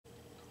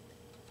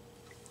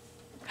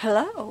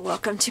Hello,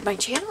 welcome to my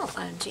channel.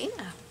 I'm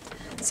Gina.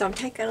 So I'm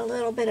taking a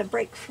little bit of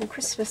break from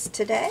Christmas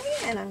today,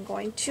 and I'm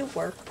going to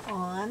work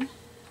on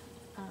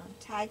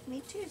Tag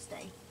Me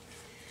Tuesday.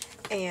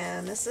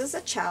 And this is a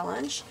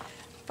challenge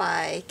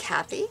by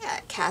Cathy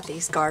at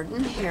Cathy's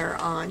Garden here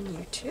on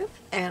YouTube,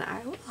 and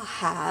I will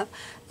have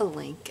a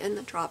link in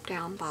the drop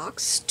down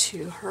box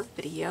to her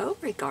video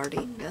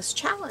regarding this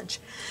challenge.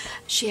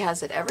 She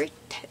has it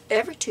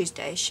every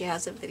Tuesday. She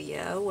has a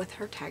video with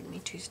her Tag Me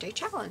Tuesday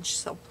challenge,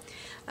 so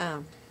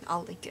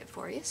I'll link it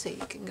for you so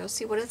you can go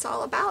see what it's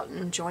all about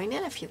and join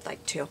in if you'd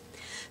like to.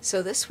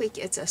 So this week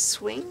it's a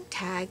swing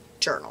tag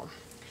journal.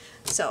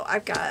 So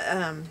I've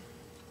got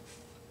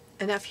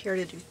enough here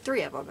to do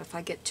 3 of them if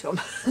I get to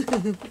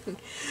them.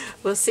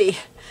 We'll see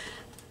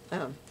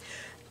how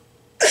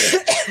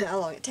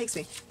long it takes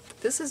me.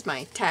 This is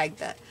my tag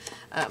that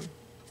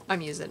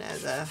I'm using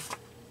as a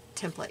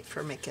template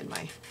for making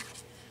my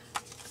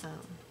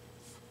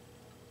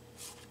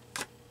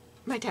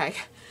my tag,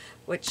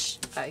 which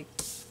I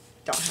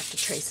don't have to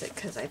trace it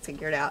because I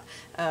figured out.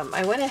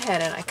 I went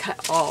ahead and I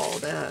cut all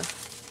the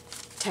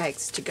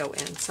tags to go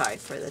inside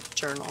for the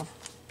journal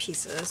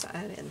pieces.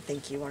 I didn't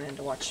think you wanted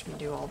to watch me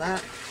do all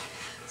that.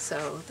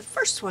 So the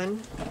first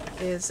one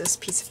is this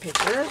piece of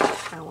paper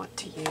I want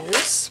to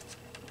use.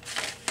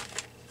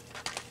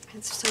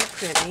 It's so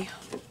pretty.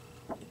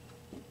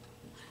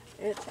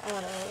 It's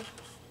out of,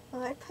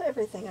 well, I put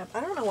everything up.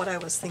 I don't know what I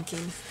was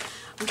thinking.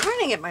 I'm trying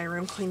to get my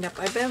room cleaned up.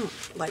 I've been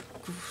like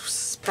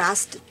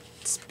spastic,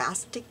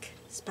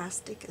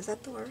 is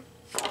that the word?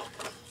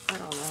 I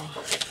don't know.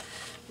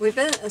 We've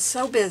been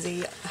so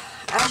busy.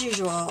 As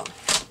usual,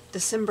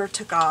 December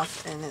took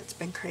off and it's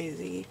been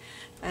crazy.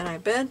 And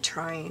I've been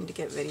trying to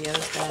get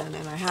videos done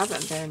and I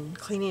haven't been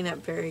cleaning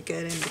up very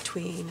good in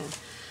between. And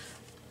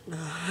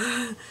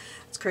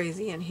it's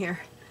crazy in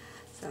here.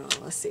 So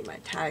let's see, my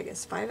tag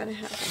is 5.5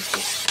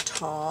 inches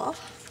tall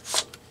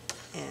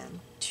and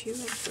 2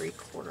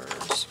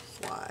 3/4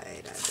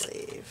 wide, I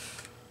believe.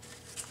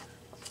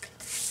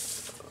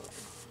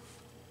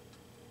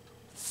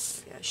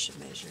 I should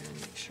measure and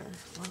make sure.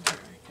 Well, here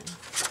I can.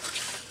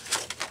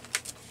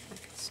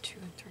 If it's 2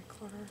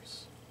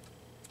 3/4.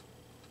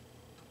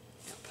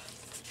 Yep.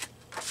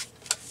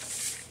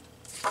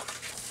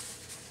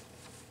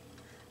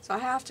 So I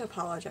have to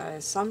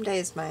apologize. Some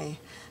days my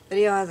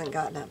video hasn't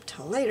gotten up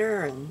till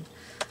later, and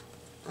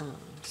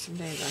some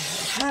days I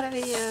haven't had a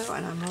video,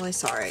 and I'm really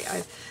sorry.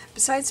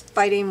 Besides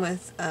fighting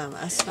with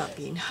us not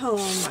being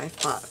home, I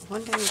thought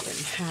one day we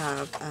didn't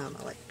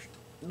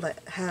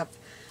have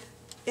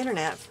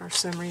internet for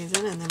some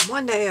reason, and then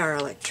one day our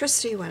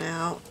electricity went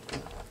out.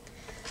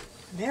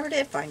 Never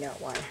did find out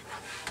why.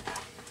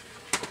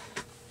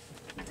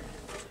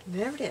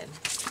 Never did.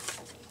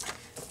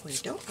 We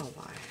don't know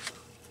why.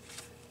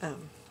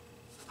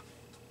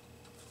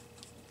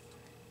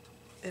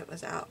 It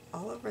was out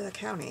all over the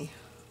county,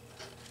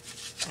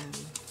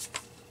 and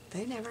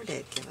they never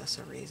did give us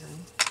a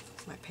reason.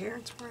 My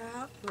parents were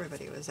out,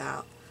 everybody was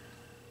out,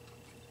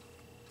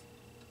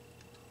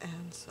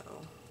 and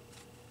so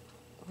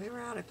we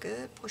were out a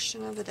good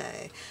portion of the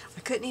day.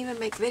 I couldn't even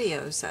make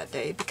videos that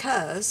day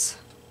because,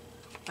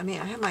 I mean,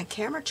 I have my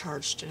camera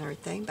charged and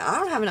everything, but I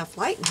don't have enough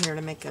light in here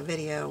to make a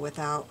video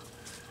without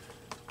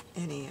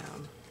any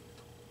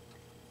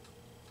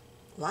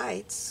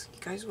lights. You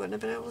guys wouldn't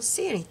have been able to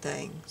see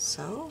anything,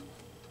 so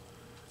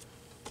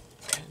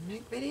couldn't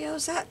make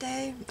videos that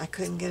day. I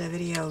couldn't get a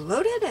video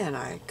loaded and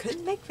I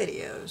couldn't make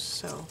videos,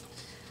 so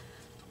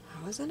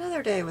that was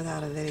another day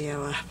without a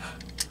video up.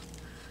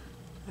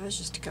 That was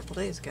just a couple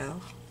days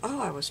ago. Oh,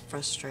 I was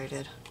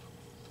frustrated.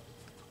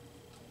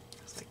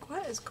 I was like,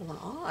 what is going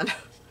on?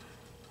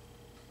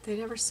 They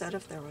never said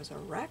if there was a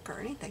wreck or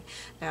anything.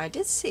 Now, I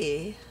did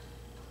see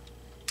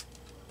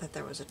that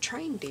there was a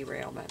train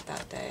derailment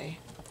that day.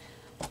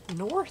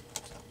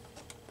 North.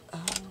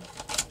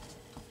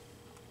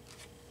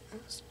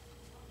 It was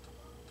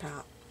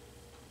about,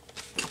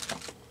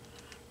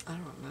 I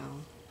don't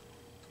know,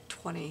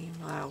 20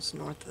 miles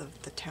north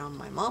of the town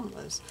my mom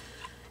lives.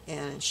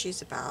 And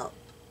she's about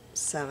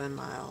 7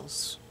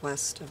 miles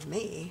west of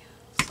me,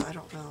 so I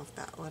don't know if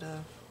that would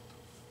have,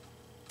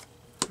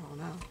 I don't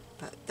know,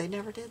 but they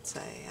never did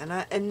say.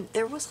 And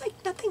there was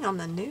like nothing on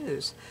the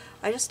news.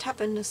 I just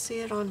happened to see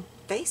it on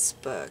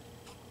Facebook,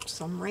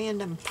 some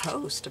random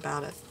post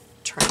about a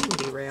train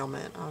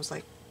derailment. I was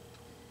like,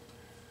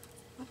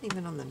 it wasn't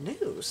even on the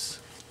news.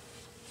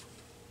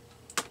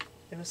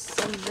 It was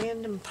some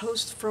random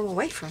post from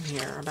away from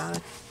here about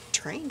a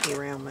train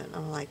derailment.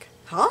 I'm like,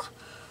 huh?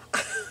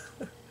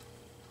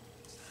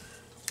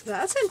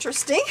 That's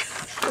interesting.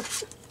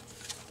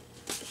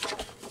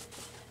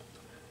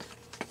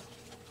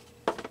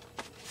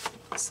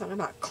 Something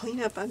about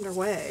cleanup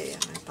underway,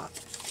 and I thought,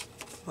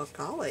 well,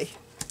 golly,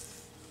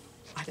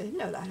 I didn't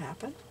know that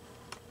happened.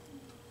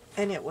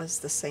 And it was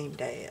the same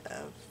day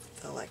of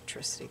the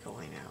electricity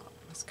going out.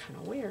 It was kind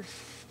of weird.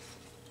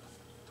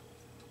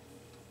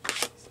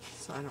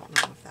 So I don't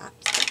know if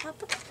that's what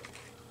happened.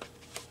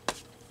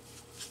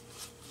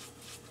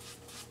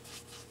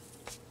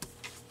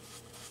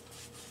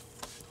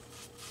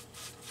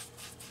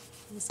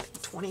 It was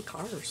like 20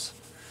 cars.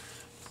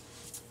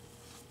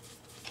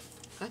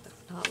 That does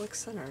not look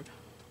centered.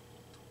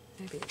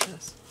 Maybe it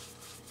does.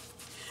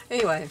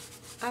 Anyway,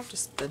 I've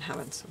just been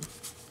having some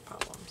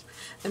problems.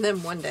 And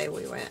then one day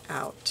we went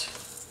out.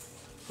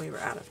 We were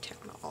out of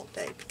town all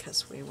day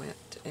because we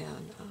went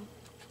and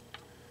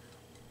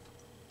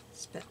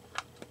spent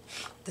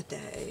the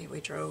day. We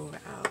drove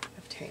out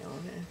of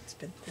town and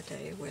spent the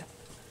day with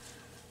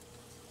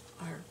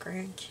our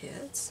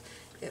grandkids.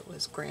 It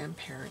was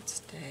Grandparents'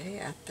 Day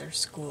at their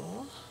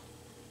school.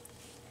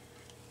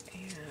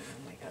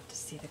 And we got to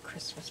see the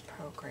Christmas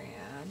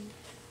program.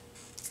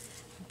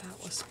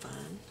 That was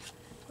fun.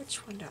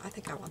 Which one do I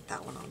think I want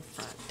that one on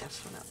front,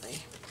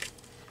 definitely.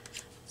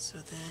 So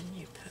then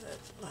you put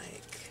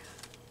like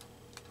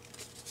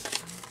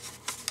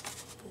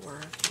 4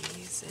 of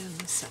these in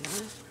the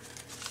center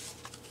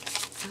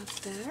up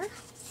there.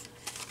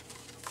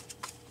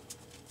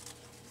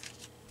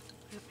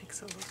 That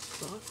makes a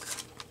look.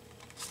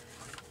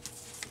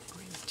 I'm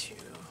going to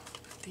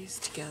put these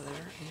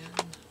together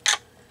and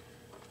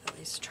at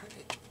least try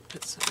to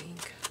put some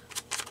ink.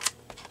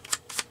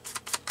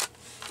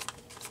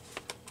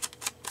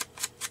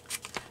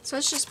 So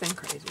it's just been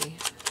crazy.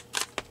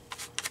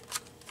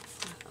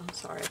 I'm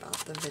sorry about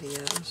the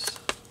videos.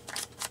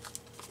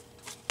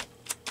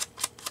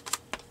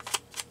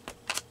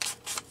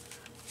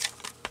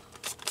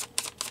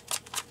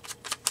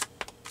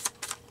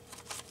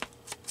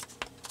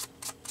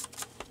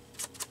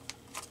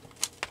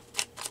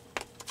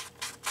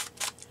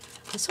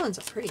 This one's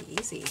a pretty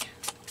easy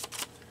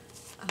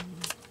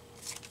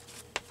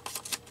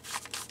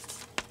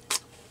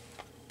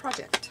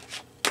project.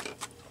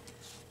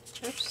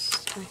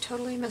 Oops, I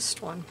totally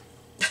missed one.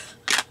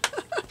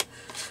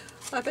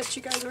 I bet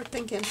you guys were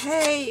thinking,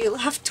 hey, you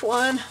left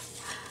one.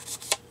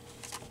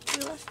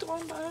 You left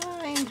one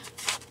behind.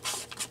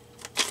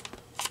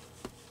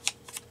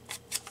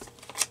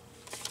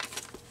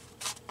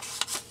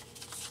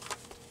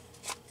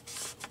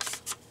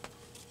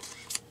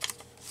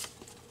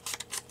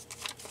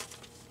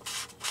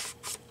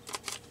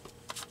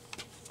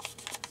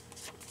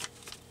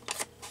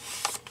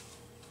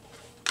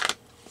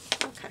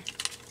 Okay,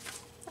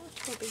 that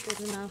will be good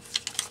enough.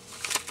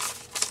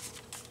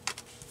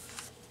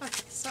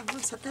 Okay, so I'm going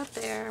to set that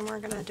there, and we're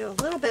going to do a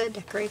little bit of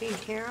decorating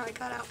here. I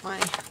got out my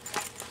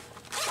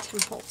Tim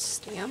Holtz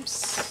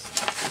stamps.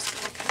 Just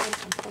going to kind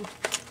of dump them.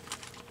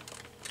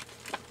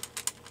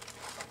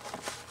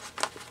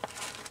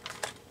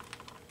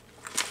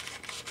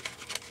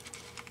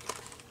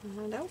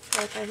 And I don't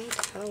feel like I need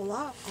to put a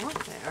lot on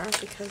there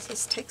because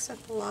this takes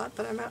up a lot,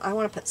 but I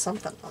want to put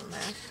something on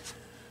there.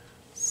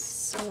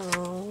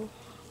 So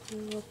we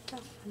will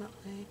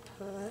definitely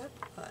put,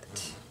 but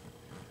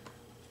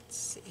let's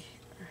see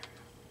here.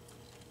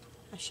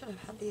 I should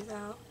have had these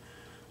out.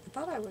 I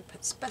thought I would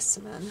put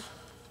specimen,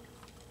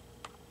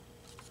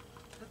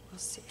 but we'll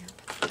see. I'll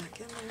put it back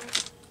in there.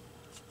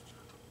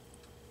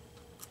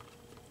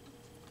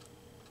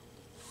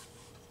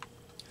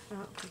 I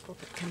don't think we'll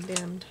put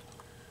condemned.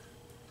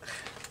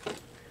 Put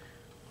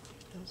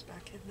those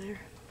back in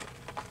there.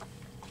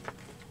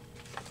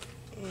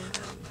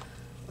 And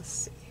let's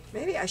see.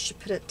 Maybe I should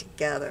put it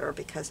together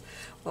because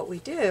what we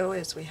do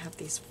is we have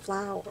these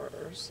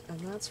flowers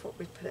and that's what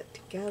we put it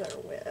together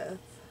with.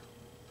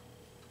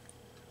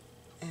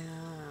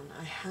 And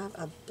I have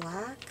a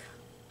black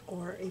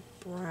or a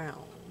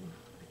brown,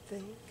 I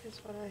think is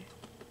what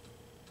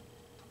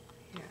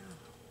yeah.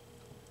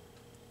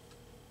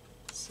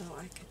 So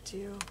I could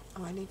do,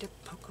 oh, I need to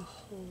poke a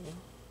hole.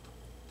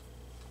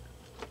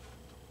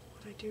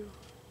 What do I do?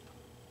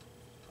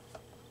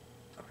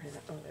 Okay,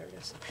 oh, there it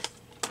is. Okay.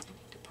 I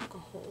need to poke a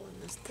hole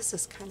in this. This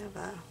is kind of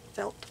a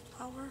felt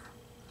flower.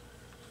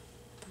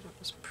 I thought it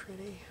was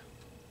pretty.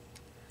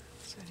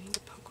 So I need to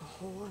poke a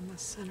hole in the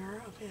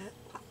center of it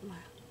with my,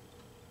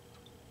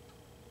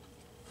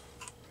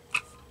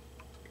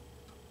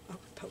 oh,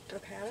 it poked.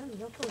 Okay, I didn't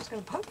know if it was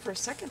going to poke for a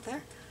second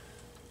there.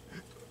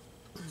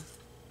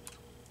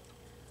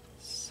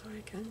 So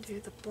I can do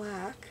the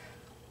black,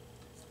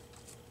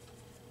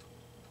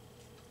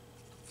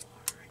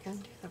 or I can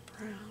do the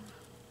brown.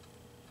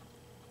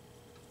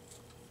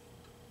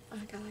 I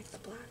think I like the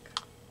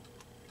black.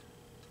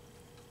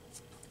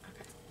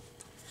 Okay,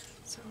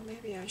 so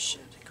maybe I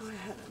should go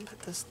ahead and put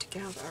this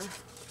together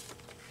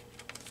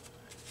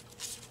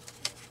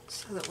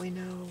so that we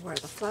know where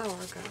the flower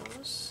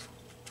goes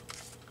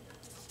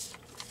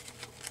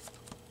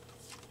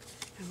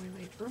and we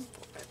leave room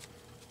for it.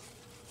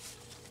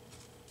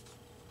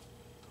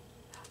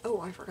 Oh,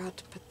 I forgot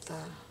to put the,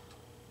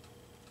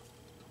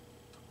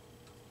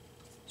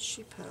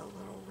 she put a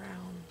little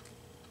round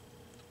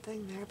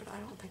thing there, but I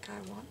don't think I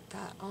want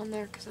that on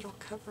there because it'll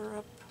cover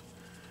up,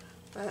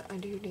 but I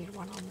do need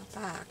one on the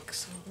back,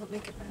 so let me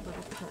get my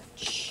little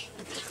punch.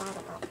 I forgot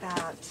about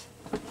that.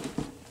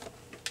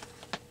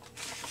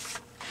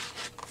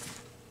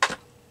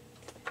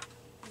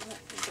 Let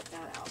me get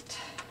that out.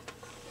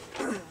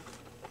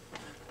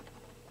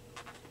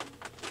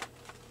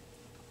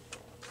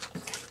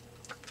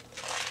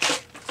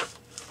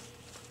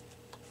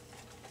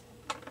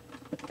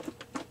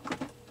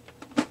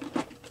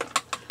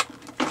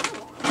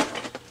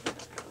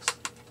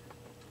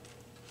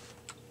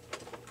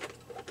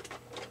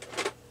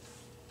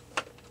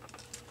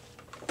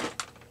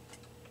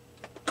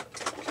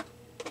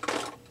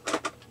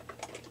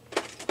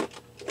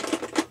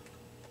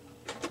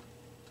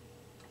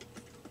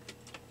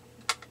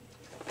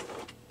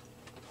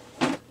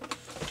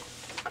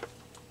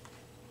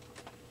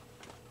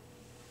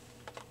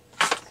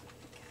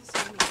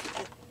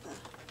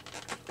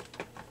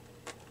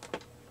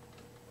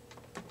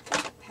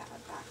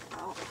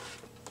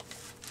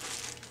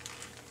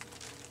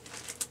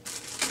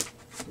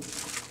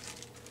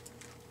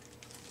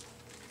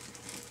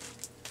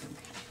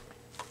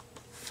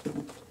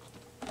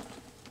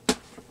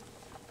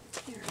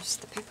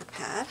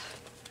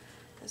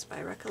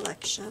 by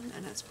Recollection,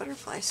 and it's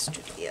Butterfly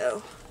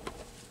Studio.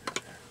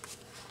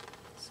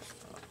 So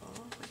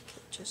I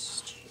could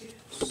just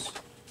use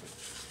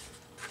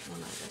one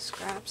of the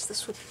scraps.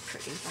 This would be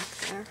pretty back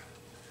there.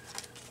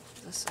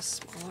 This is a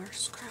smaller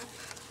scrap.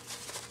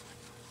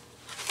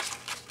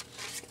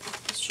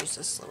 Let's use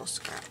this little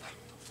scrap.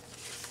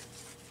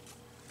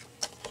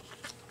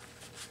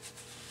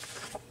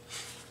 I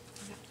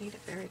don't need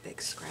a very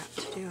big scrap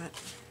to do it.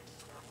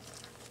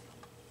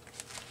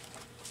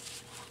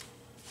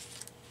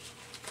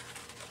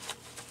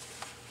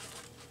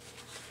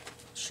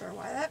 Sure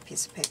why that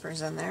piece of paper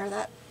is in there.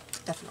 That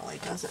definitely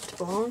doesn't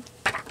belong.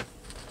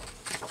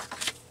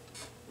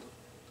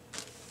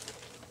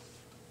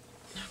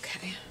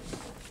 Okay.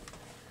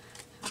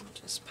 I'll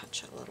just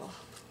punch a little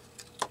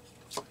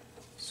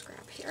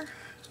scrap here.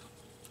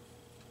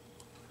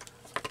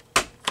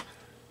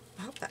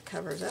 I hope that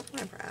covers up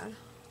my brad.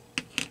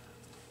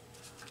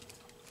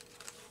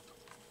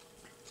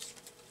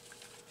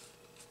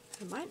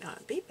 It might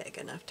not be big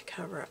enough to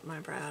cover up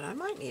my brad. I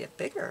might need a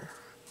bigger.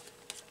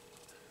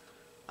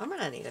 I'm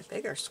going to need a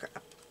bigger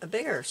scrap, a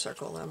bigger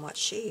circle than what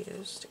she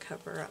used to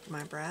cover up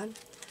my brad.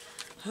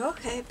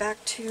 Okay,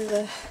 back to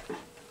the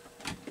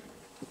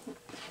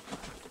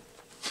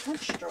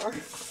punch drawer.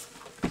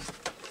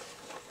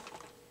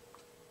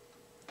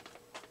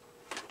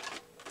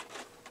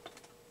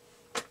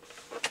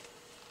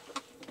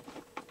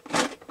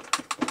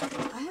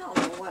 I don't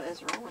know what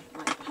is wrong with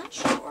my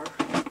punch drawer.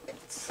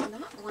 It's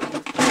not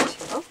wanting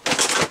to open.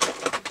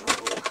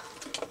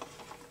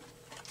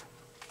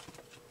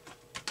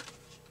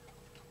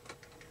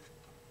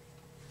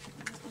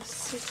 Let's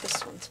see if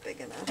this one's big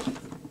enough.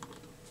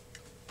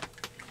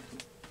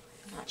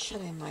 I'm not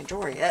shutting my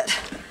drawer yet.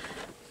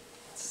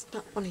 It's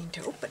not wanting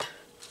to open.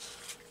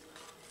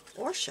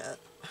 Or shut.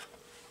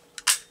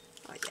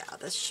 Oh yeah,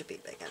 this should be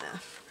big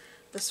enough.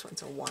 This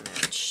one's a 1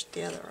 inch.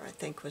 The other I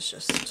think was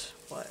just,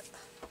 what?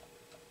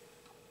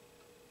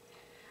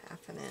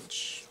 Half an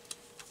inch.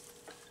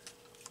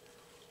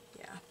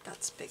 Yeah,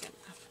 that's big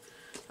enough.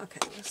 Okay,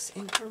 let's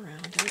ink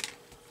around it.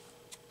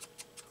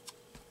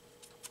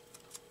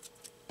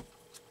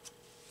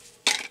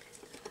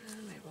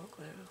 And maybe we'll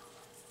glue.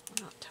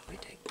 Not till we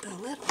take the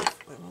lid off,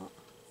 we won't.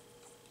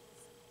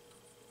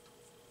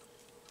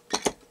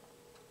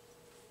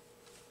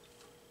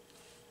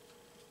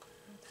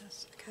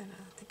 This kind of,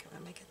 I think I'm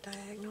going to make it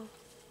diagonal.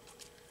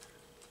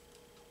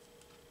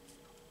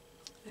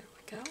 There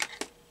we go.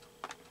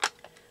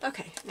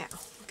 Okay, now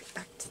we'll get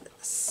back to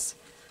this.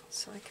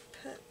 So I can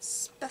put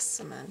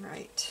specimen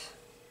right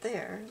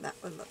there. That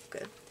would look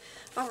good.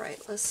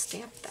 Alright, let's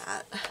stamp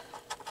that. Is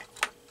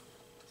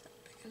that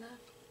big enough?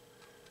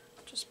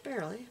 Just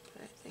barely,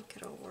 but I think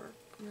it'll work.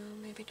 No,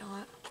 maybe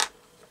not.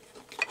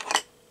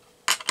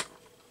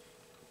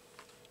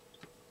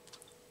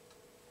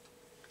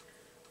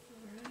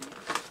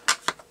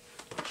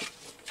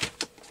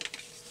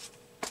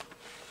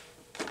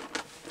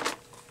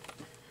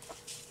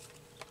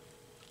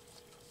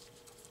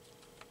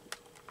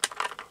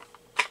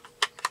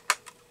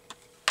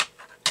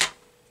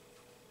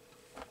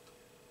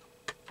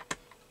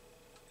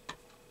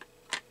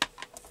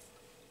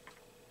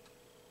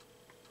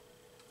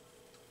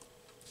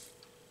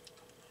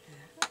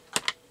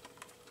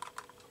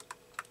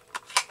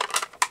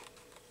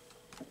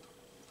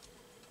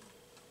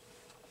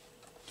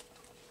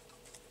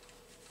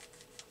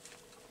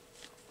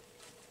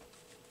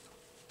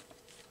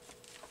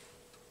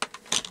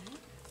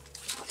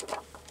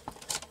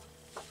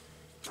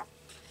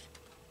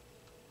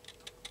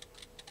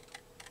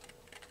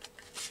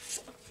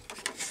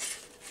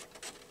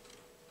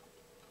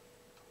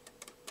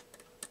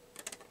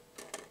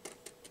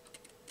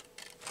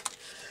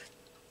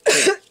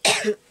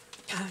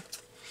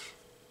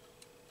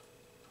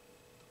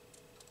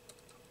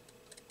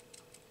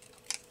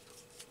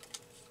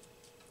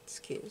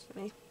 Excuse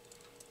me.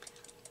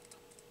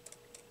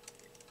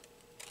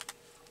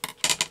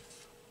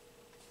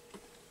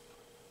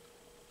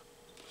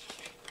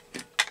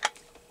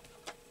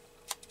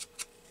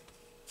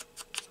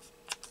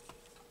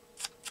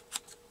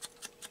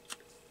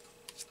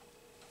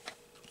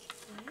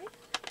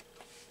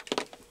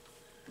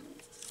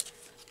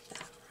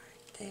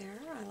 There,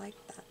 I like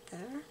that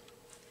there.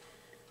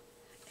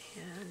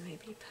 And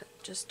maybe put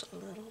just a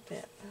little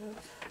bit of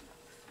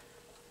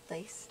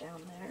lace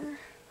down there.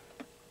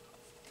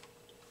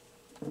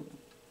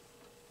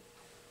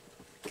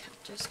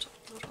 Cut just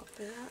a little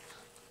bit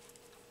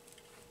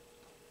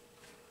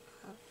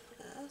of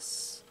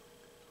this.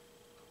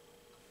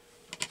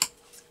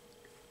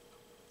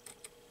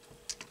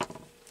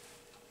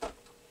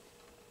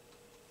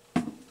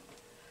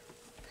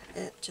 Put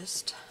it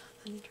just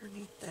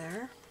underneath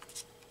there.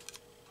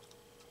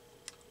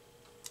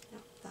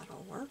 Yep,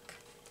 that'll work.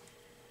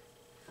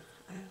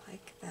 I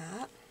like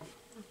that.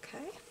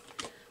 Okay,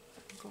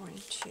 I'm going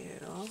to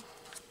put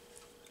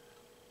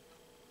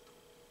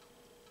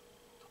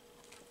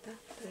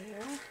that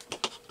there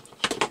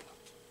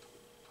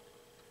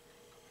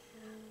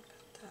and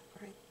put that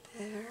right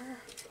there.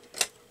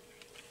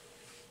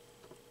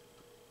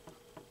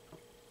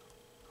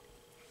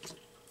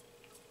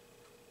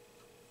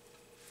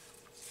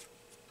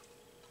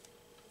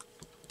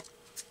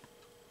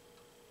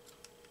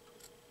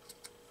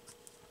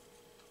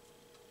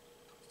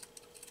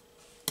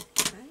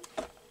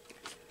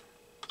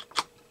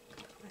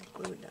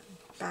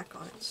 back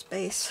on its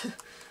base.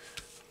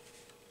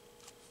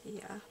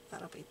 Yeah,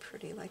 that'll be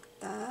pretty like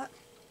that.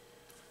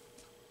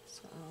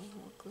 So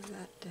we'll glue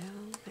that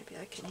down. Maybe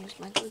I can use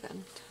my glue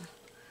gun to,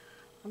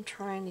 I'm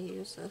trying to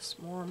use this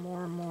more and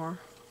more and more.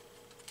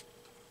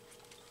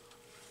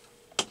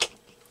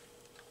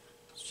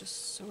 It's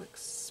just so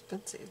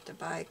expensive to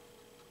buy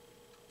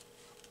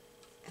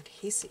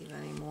adhesive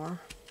anymore.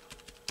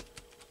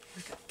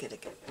 I gotta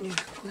get new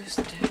glue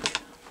stick.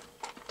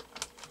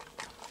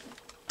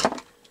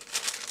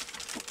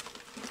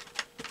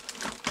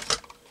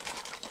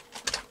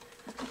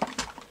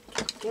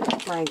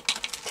 My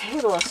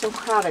table is so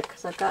crowded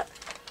because I've got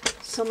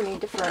so many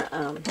different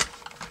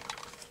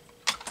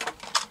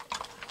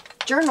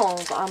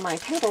journals on my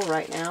table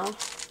right now,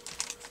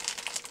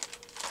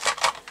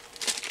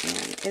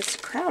 and it's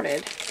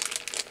crowded.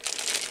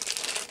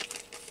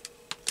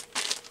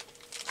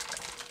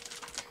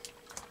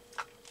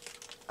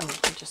 Oh,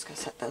 I'm just gonna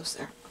set those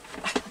there.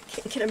 I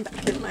can't get them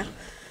back in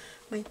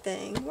my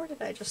thing. Where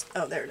did I just?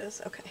 Oh, there it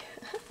is. Okay.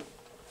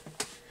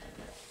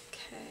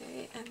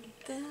 Okay, and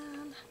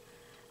then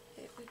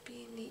it would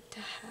be neat to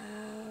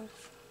have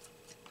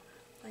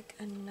like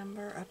a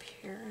number up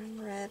here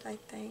in red, I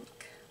think.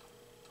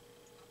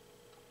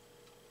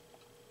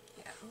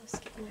 Yeah, let's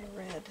get my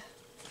red.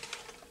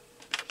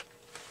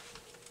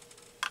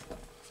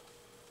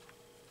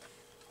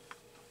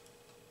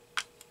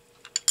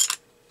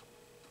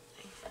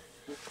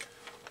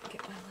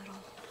 Get my little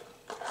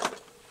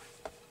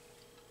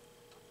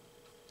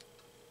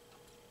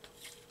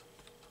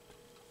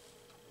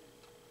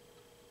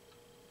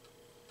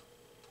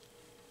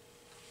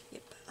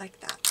like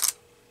that.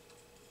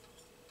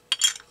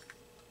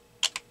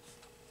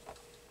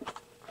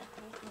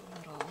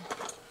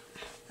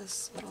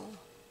 This little, let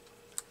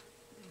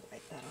me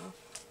wipe that off.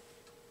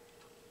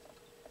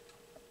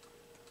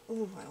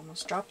 Ooh, I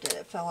almost dropped it.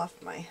 It fell off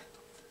my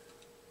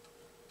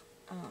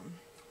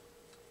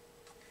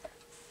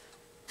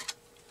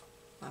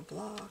my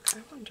block. I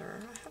wonder,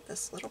 I have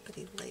this little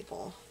bitty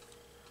label.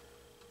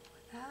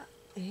 That,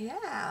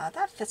 yeah,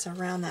 that fits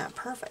around that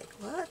perfect.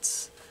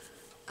 Let's,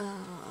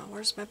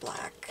 where's my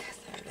black?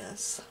 There it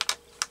is.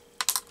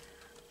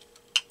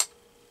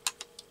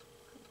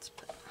 Let's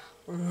put,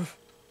 let's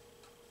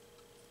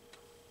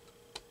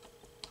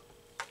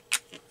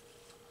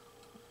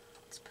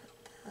put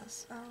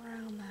this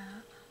around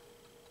that.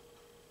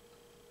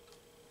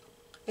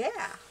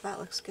 Yeah, that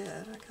looks good.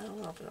 I got a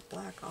little bit of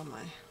black on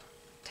my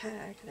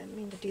tag. I didn't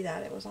mean to do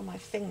that. It was on my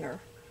finger.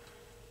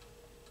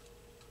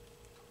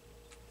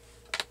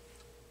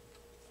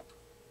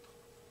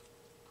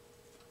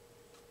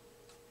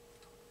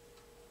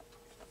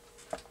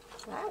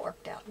 That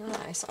worked out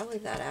nice. I'll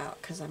leave that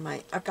out because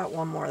I've got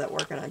one more that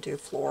we're going to do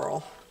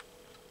floral.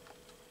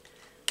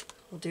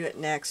 We'll do it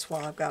next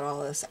while I've got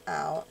all this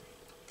out.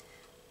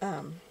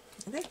 I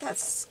think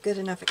that's good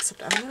enough,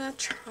 except I'm going to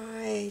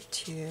try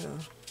to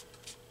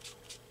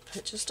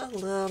put just a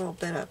little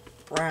bit of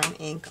brown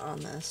ink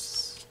on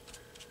this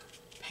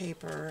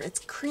paper. It's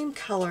cream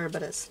color,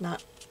 but it's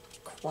not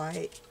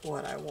quite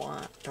what I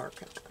want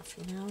dark enough,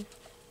 you know?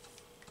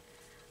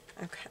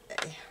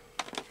 Okay.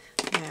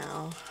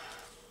 Now,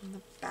 on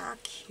the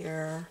back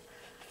here,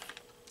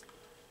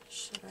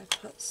 should I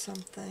put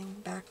something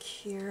back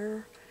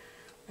here?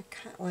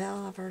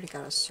 Well, I've already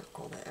got a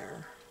circle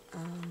there.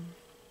 I'm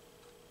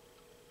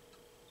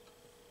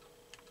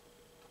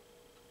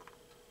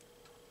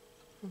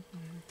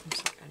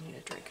sorry, I need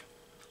a drink.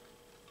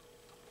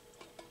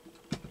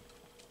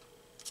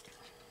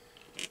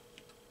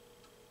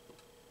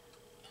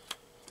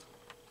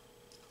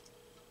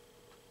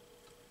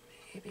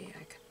 Maybe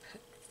I could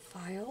put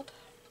filed.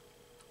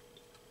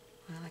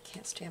 Well, I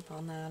can't stamp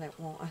on that. It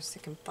won't. I was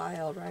thinking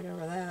filed right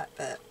over that,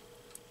 but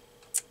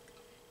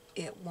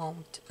it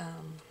won't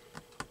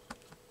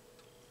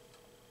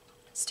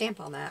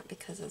stamp on that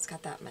because it's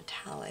got that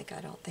metallic.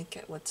 I don't think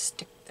it would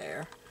stick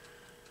there.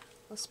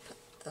 Let's put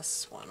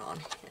this one on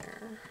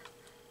here.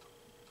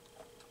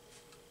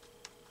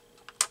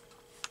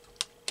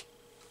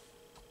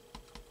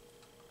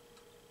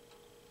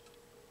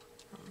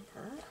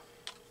 Number.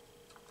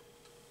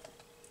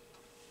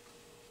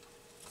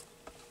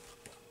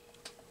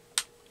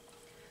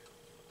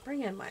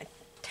 Bring in my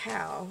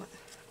towel,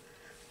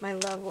 my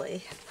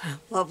lovely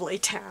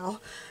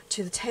towel,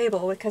 to the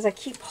table because I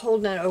keep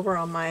holding it over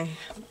on my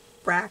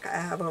rack I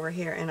have over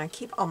here, and I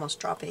keep almost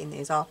dropping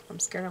these off. I'm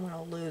scared I'm going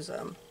to lose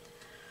them.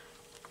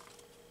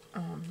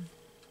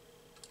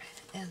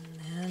 And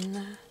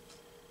then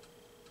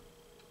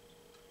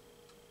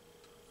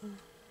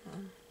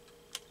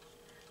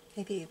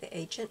maybe the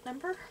agent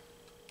number,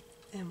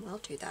 and we'll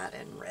do that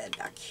in red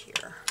back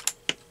here.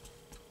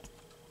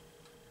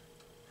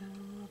 And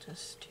we'll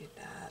just do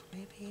that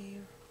maybe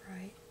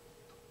right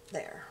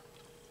there.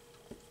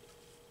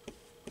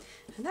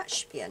 And that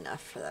should be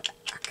enough for the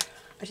back.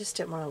 I just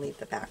didn't want to leave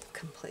the back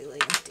completely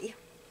empty.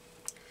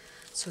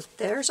 So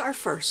there's our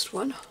first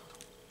one.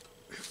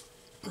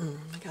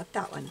 I got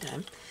that one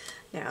done.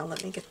 Now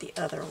let me get the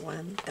other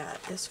one that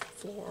is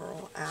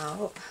floral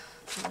out.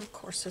 And of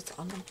course it's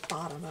on the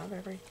bottom of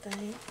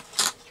everything.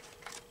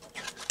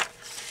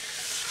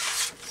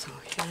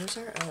 here's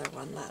our other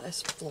one that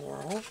is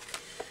floral.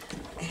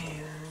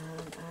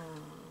 And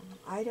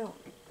I don't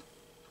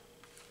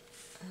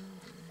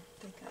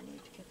think I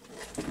need to get the,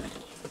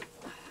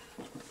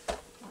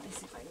 let me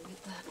see if I can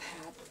get the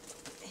pad.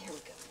 Here we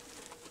go.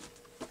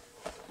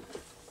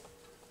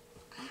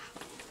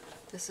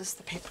 This is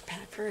the paper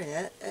pad for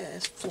it.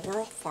 It's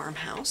Floral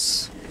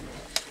Farmhouse.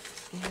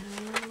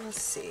 And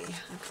let's see,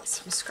 I've got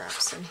some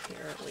scraps in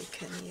here we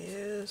can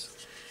use.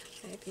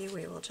 Maybe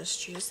we will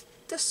just use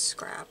this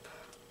scrap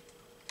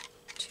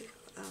to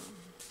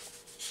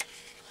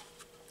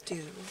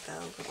do the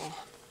little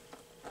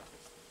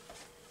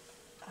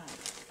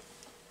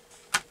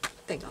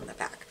thing on the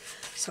back.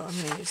 So I'm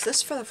going to use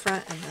this for the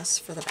front and this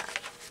for the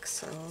back.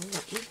 So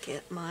let me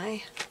get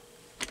my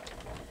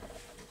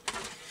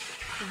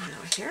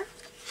now here.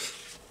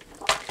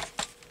 I'm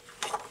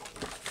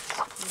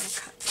going to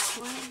cut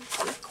 2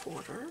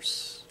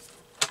 3/4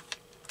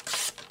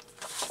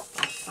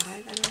 by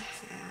 5 1/2.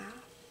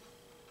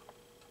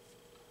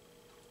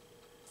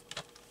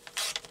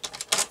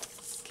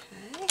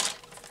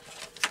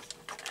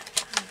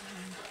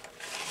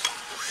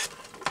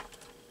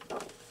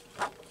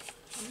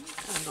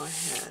 Go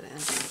ahead and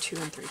do 2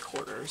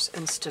 3/4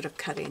 instead of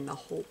cutting the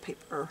whole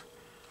paper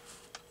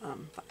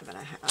 5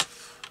 1/2.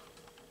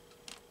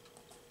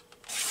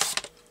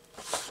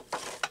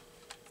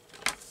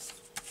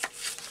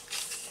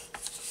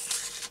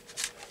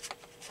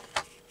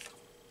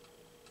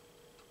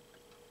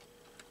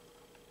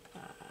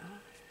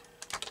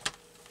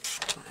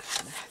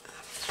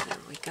 There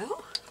we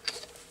go.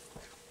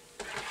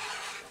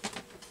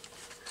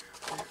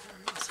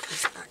 Let's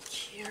go back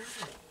here.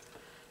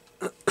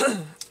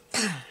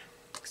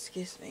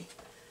 Excuse me.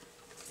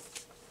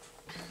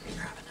 Let me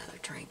grab another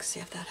drink, see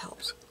if that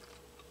helps.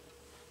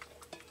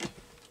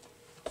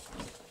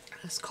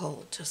 It's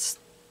cold, just,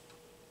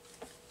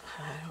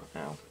 I don't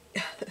know.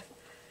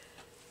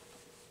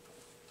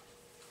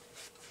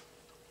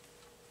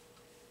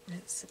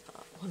 It's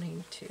not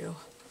wanting to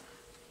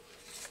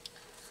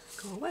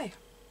go away.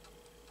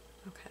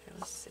 Okay,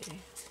 let's see.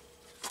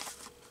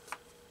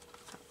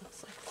 That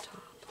looks like the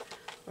top.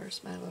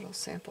 Where's my little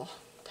sample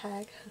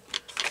tag?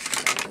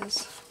 There it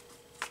is.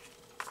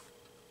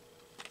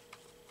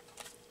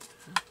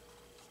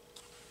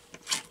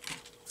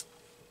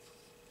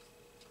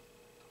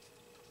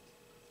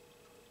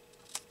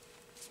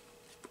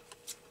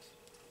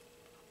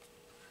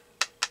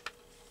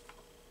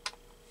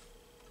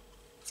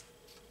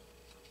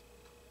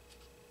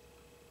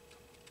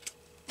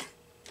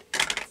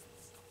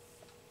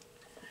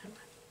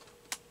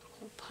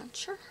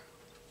 Puncher.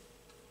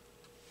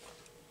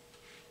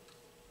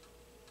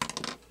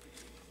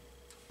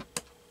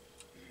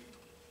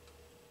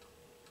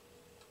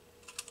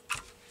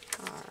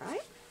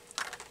 Alright.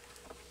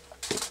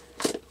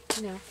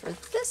 Now for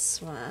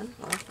this one,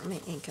 well, let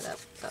me ink it up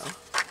though.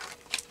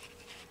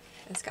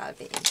 It's got to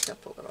be inked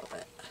up a little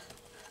bit.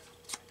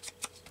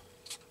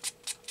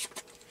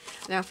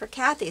 Now for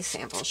Cathy's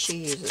sample, she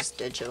uses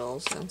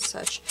digitals and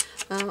such.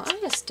 I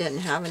just didn't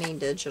have any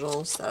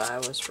digitals that I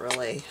was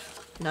really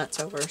nuts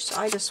over, so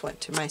I just went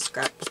to my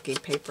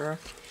scrapbooking paper.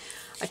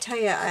 I tell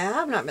you, I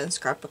have not been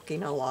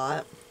scrapbooking a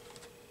lot,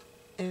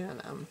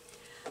 and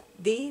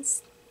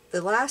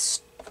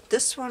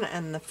this one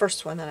and the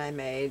first one that I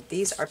made,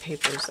 these are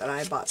papers that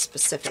I bought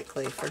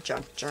specifically for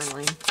junk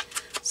journaling,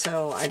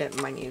 so I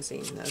didn't mind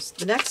using those.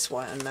 The next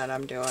one that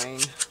I'm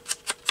doing,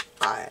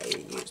 I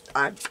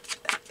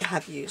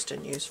have used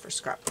and used for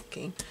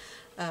scrapbooking,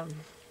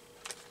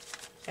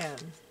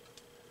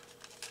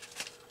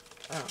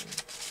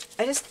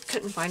 I just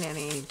couldn't find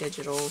any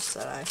digitals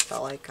that I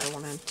felt like I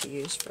wanted to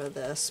use for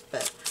this,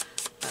 but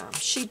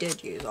she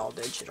did use all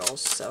digitals,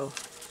 so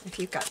if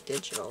you've got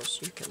digitals,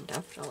 you can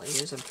definitely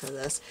use them for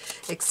this,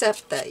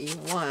 except that you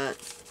want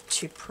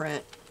to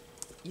print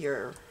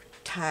your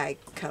tag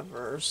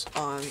covers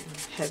on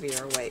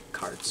heavier weight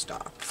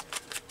cardstock.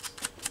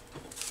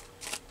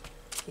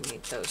 You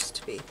need those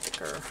to be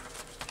thicker.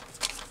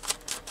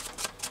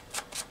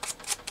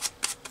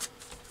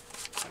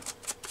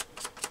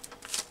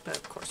 But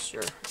of course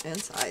your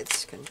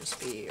insides can just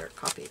be your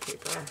copy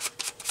paper.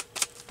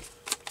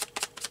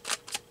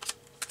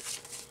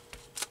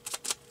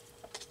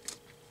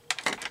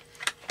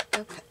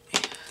 Okay,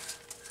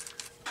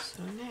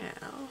 so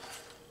now I'll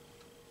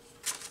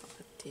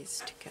put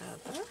these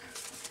together.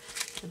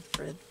 And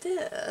for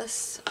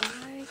this,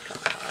 I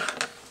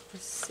got,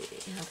 let's see,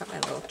 I've got my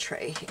little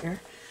tray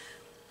here.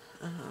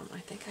 I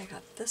think I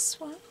got this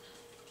one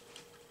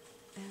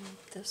and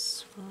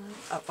this one.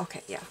 Oh,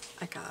 okay, yeah,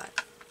 I got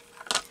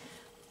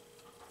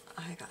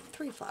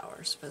 3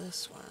 flowers for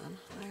this one.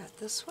 I got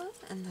this one,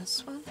 and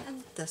this one,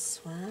 and this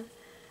one.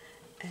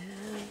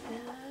 And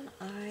then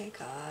I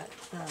got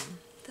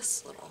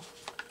this little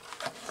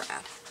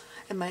brad.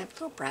 And my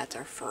little brads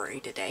are furry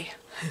today.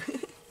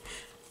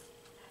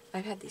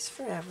 I've had these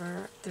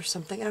forever. There's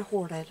something I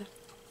hoarded.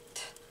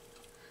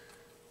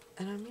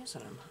 And I'm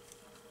using them.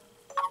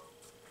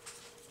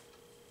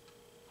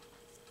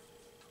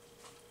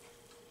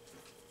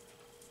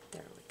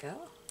 There we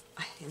go.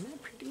 Isn't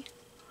that pretty?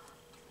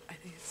 I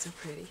think so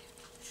pretty. Okay,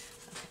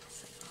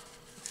 so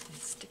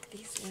let's stick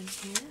these in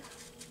here.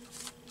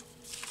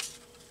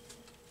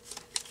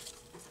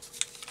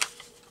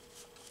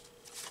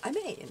 I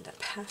may end up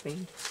having,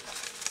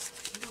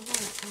 you know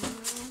what, 1,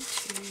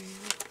 2,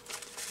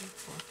 3,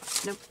 4,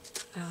 5. Nope,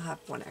 I'll have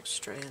one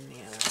extra in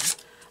the other one.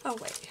 Oh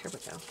wait, here we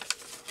go.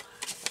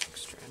 I have an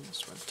extra in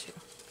this one too.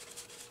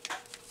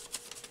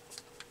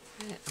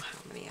 I didn't know how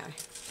many I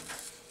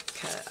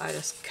cut. I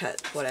just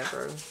cut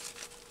whatever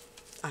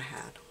I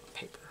had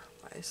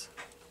paper-wise.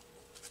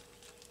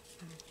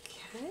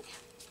 Okay.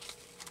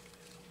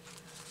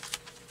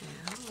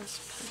 Now let's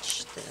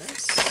punch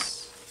this.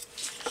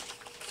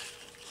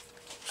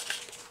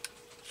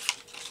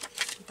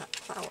 That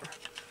flower.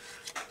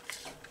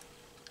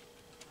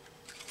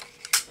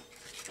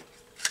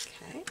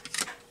 Okay.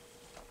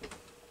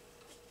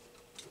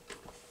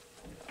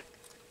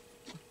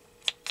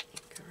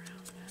 Go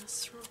around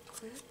this real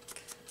quick.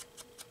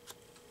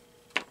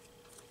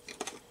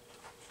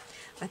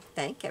 I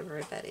thank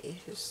everybody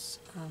who's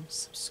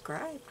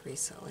subscribed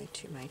recently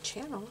to my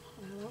channel.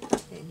 I love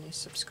having new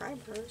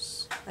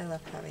subscribers. I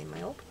love having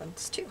my old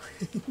ones too.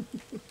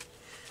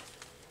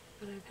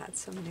 But I've had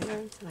some new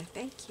ones and I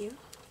thank you.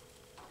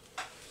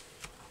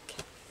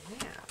 Okay,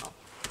 now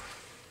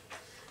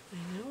I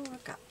know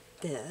I've got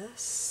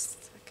this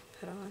I can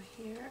put on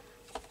here.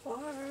 Or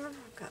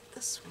I've got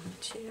this one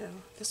too.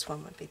 This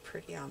one would be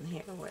pretty on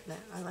here, wouldn't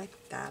it? I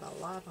like that a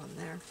lot on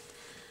there.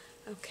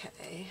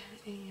 Okay,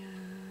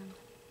 and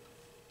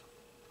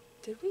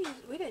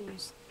we didn't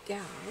use,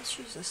 yeah, let's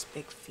use this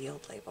big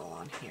field label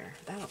on here.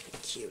 That'll be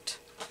cute.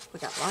 We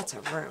got lots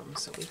of room,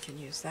 so we can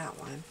use that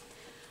one.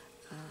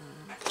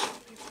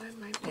 Let me find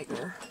my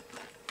bigger.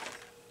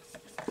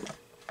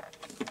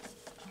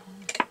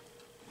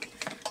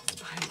 It's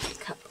behind my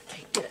cup.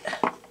 Okay, good.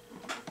 There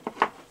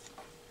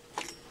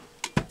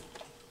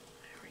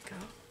we go.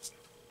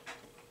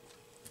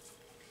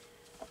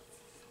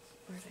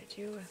 What did I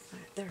do with my,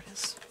 there it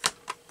is.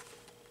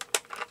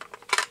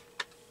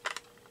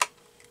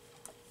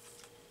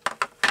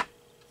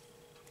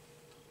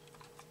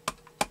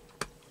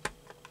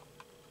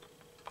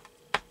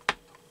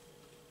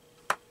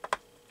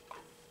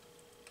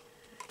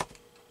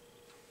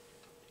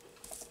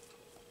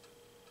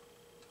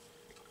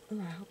 Oh,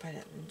 I hope I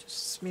didn't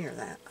just smear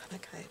that. I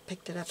think I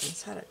picked it up and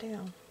set it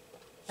down.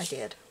 I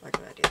did. We're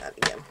going to do that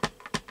again.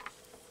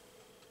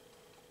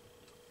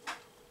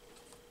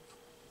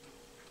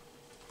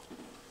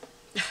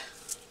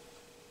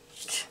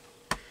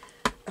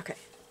 Okay.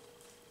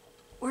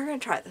 We're going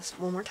to try this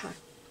one more time.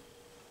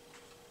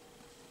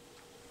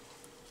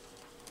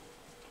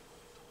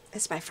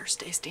 It's my first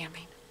day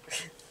stamping.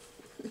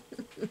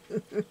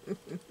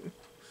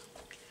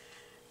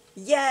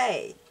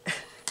 Yay!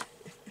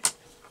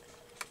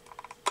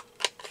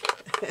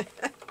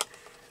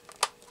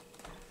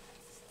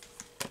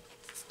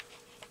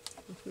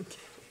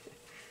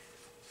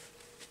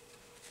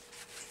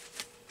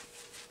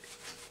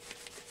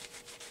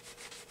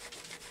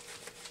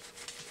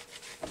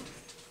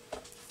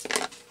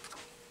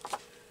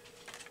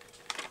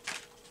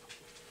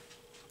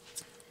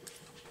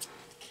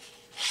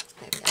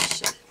 Maybe I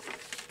should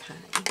kind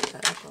of ink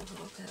that up a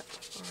little bit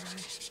before I...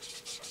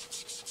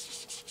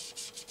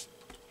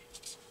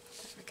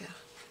 There we go.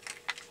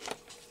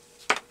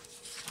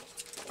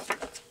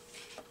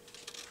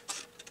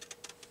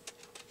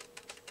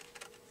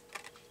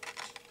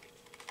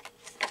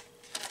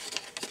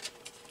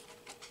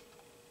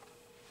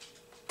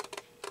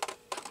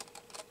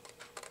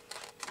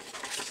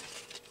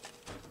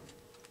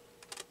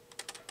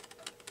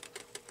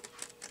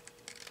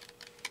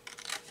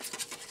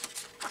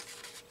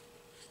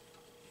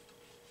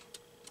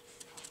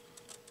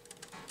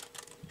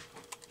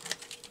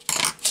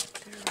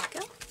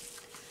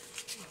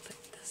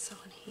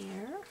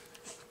 Here,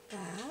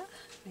 that,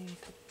 maybe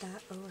put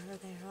that over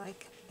there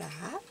like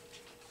that.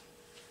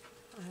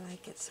 I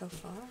like it so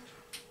far.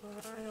 Well,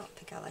 I don't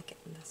think I like it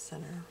in the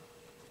center.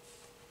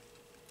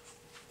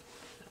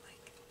 I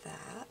like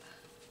that.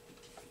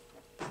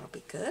 That'll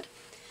be good.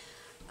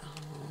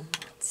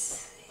 Let's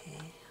see.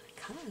 I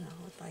kind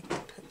of would like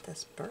to put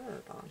this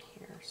bird on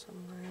here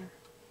somewhere.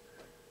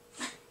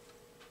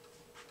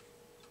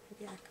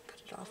 Maybe I could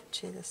put it off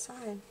to the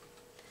side.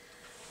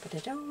 But I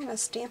don't want to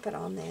stamp it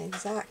on the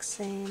exact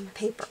same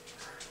paper.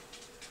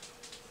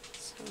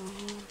 So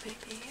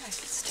maybe I could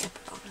stamp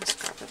it on a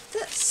scrap of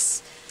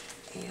this.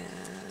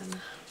 And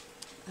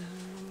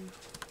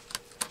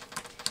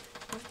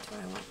what do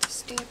I want to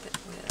stamp it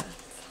with?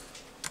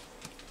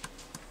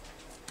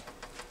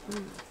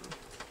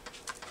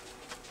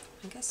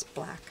 I guess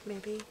black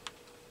maybe.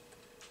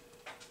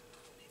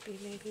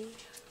 Maybe.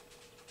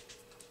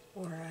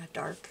 Or a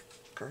dark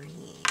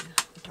green.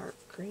 A dark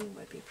green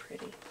would be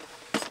pretty.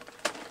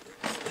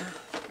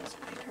 There's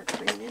my dark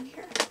green in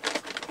here.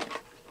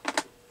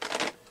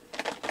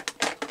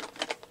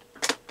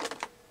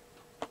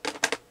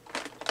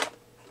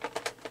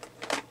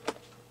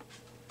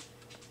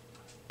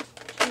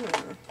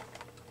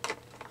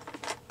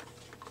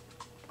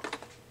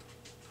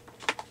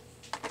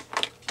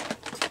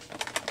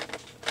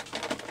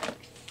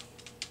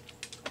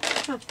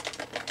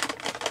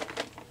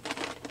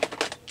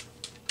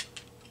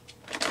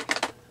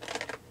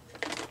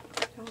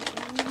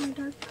 my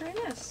dark gray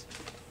is.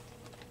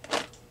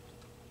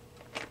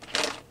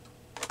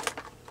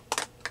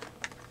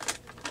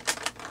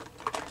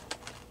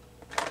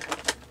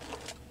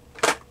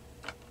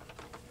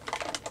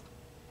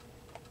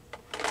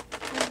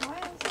 And why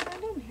is it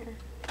not in here?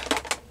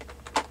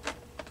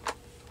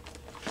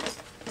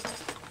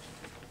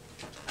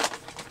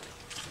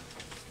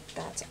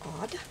 That's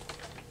odd.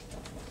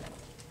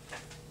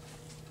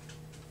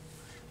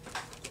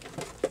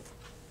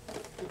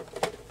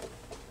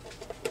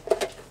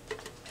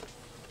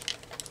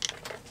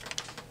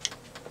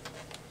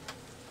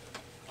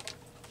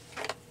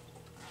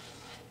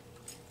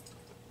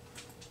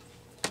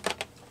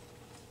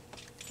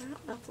 I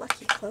don't know if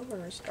Lucky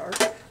Clover is dark.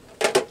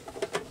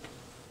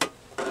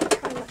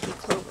 Try Lucky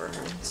Clover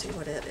and see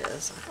what it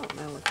is. I don't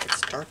know if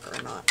it's dark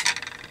or not.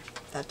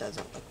 That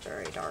doesn't look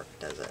very dark,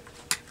 does it?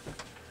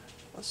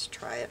 Let's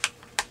try it.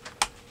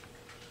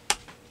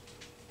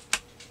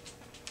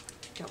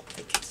 Don't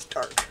think it's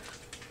dark.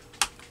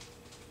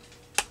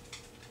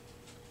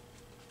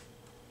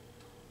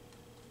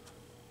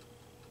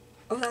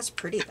 Oh, that's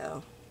pretty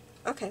though.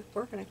 Okay,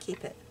 we're gonna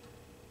keep it.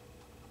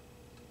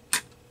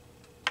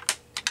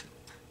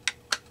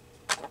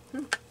 I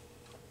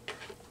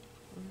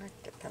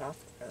might get that off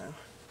there though.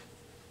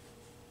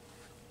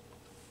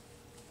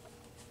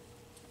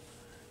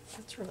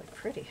 That's really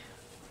pretty.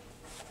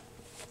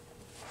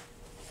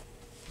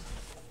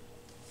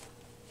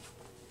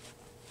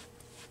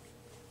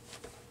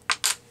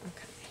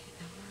 Okay,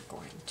 and we're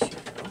going to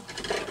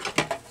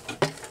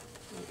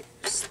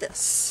use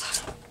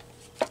this.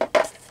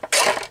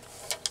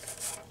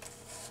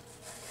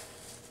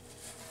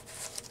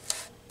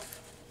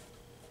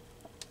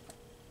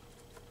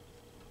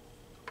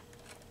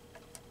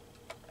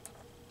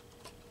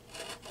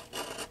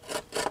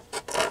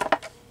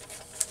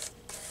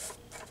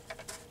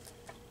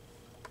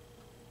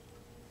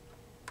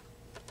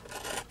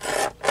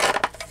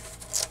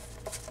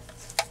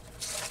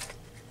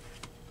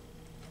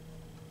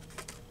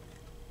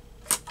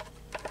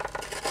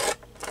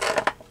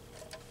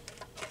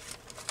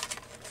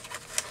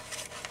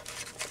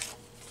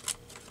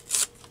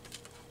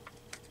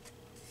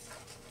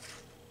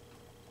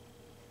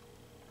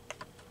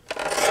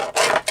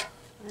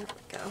 There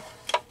we go.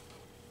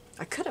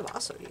 I could have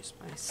also used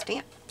my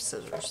stamp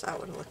scissors. That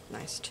would have looked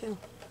nice too.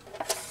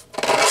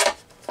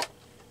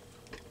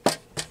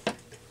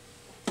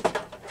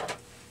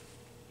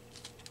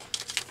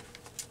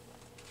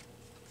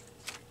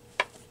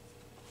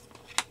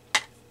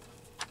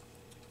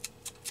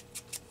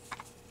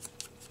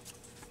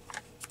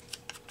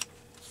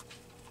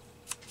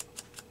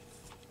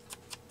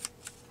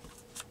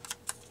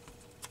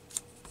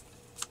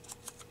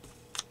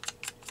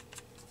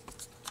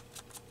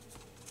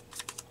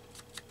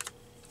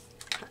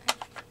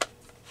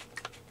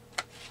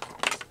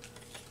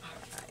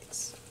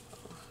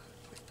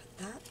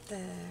 There,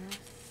 and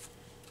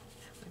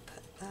we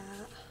put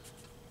that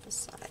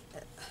beside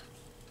it.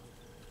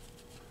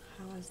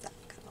 How is that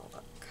gonna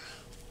look?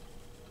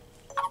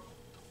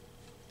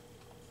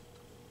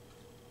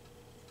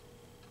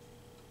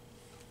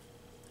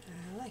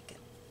 I like it.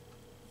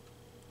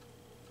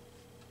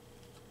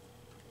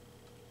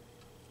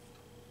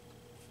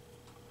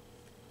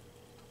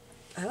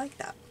 I like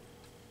that.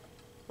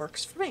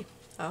 Works for me.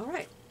 All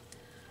right.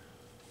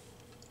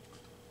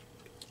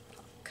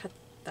 Cut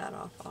that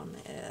off on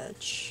the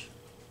edge.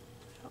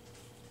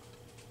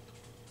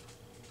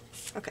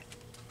 Okay,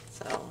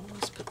 so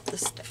let's put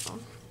this down.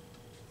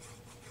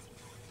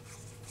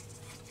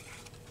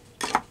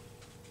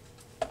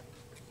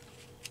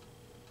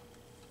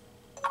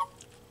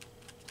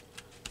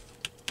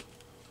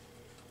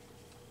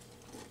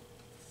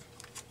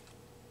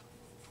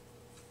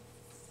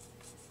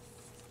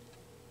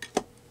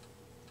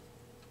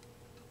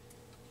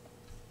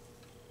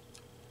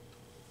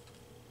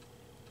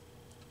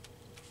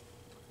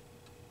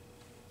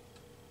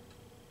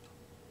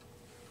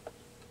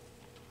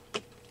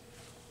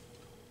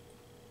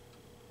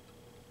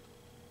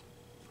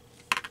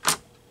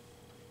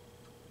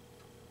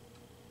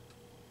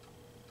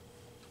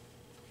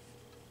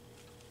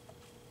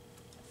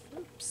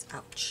 Oops,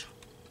 ouch.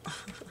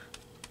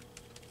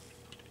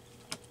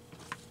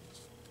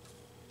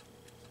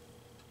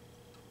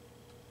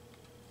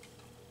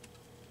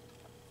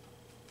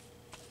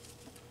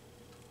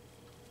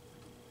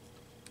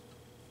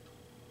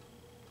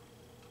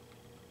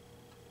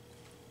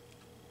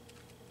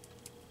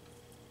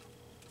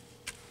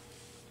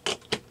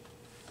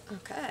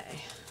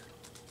 Okay.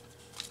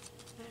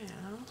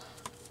 Now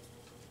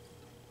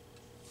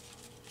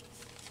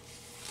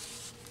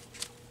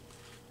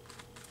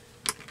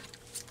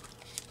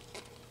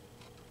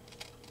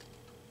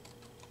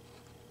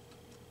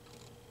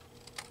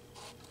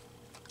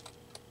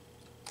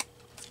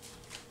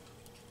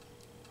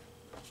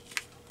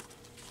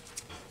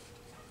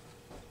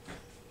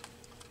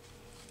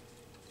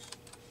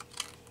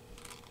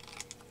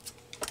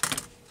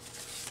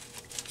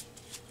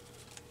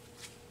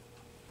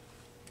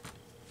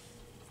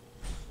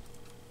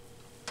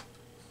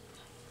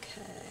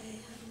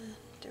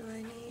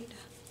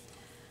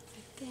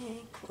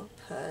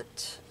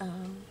put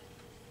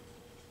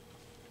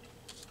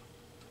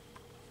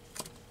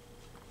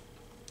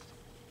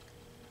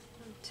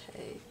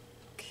take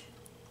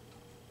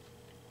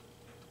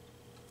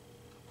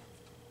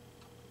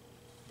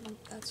nope,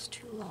 that's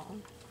too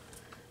long.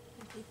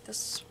 Maybe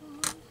this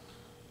one.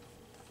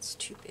 That's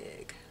too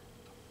big.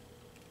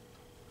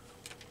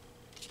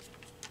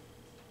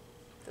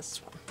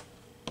 This one.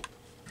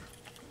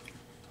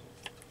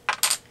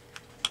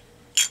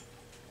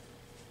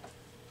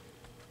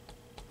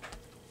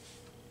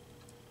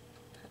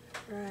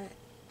 Put it right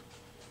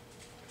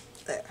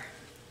there.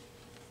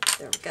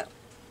 There we go.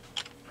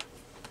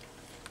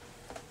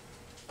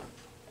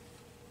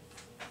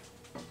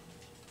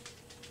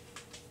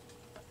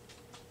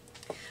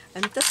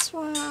 And this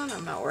one,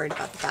 I'm not worried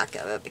about the back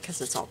of it because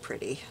it's all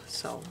pretty,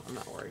 so I'm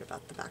not worried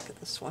about the back of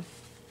this one.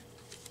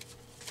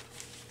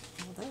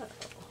 Although,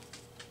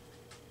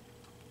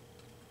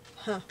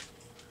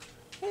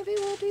 maybe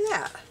we'll do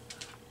that.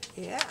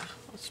 Yeah,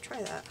 let's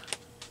try that.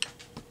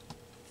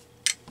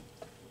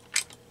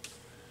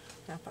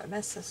 Now if I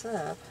mess this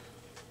up,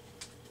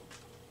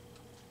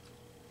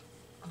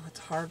 oh, it's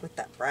hard with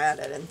that brad.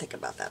 I didn't think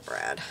about that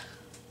brad.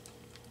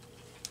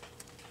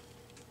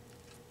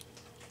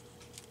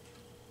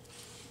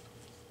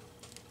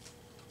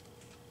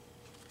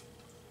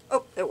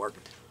 Oh, it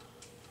worked.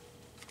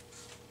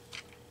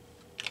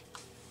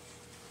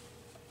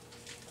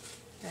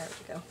 There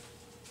we go.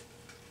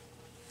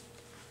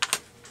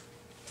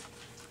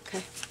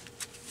 Okay.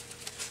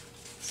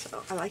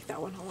 So I like that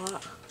one a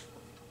lot.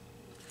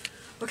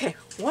 Okay,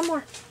 one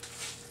more.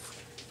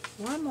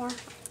 One more.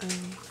 I'm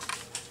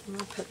going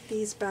to put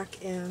these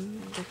back in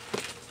the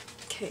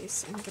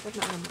case and get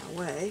them out of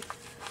my way.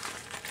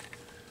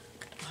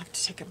 I'll have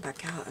to take them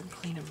back out and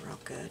clean them real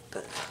good,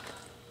 but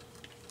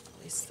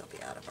at least they'll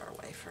be out of our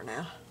way for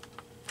now.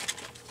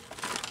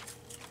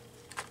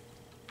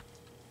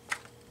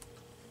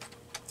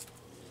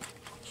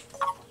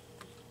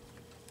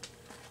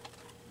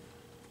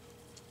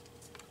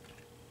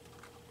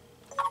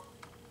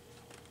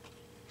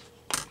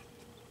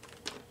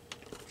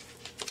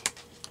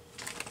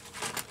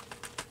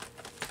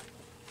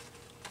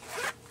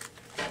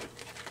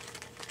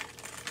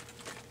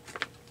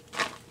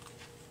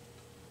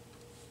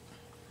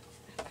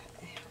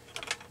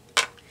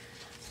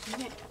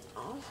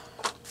 Now,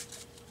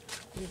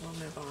 we will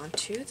move on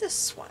to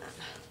this one.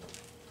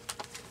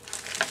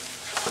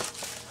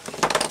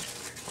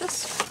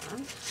 This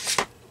one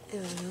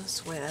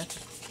is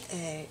with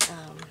a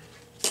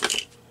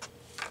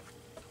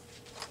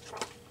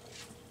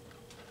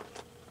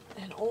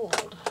an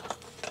old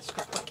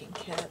scrapbooking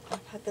kit.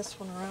 I've had this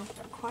one around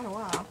for quite a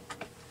while.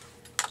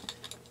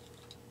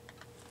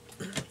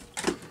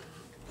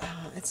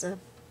 It's a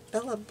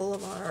Bella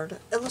Boulevard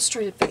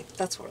Illustrated Faith.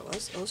 That's what it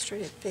was.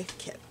 Illustrated Faith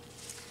kit.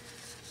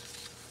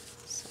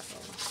 So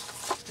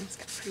it's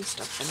got pretty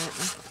stuff in it.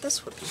 And I thought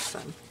this would be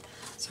fun.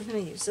 So I'm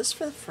going to use this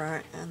for the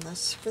front and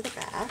this for the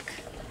back.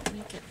 Let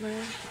me get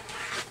my.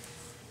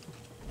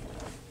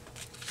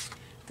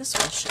 This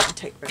one shouldn't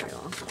take very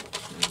long.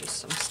 I'm going to use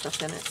some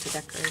stuff in it to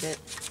decorate it.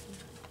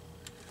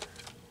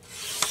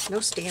 No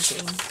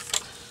stamping.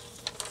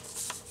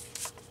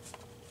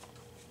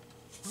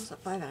 What was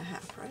it,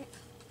 5.5, right?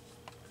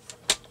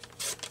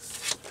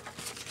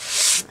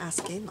 I'm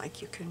asking,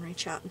 like you can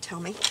reach out and tell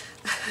me.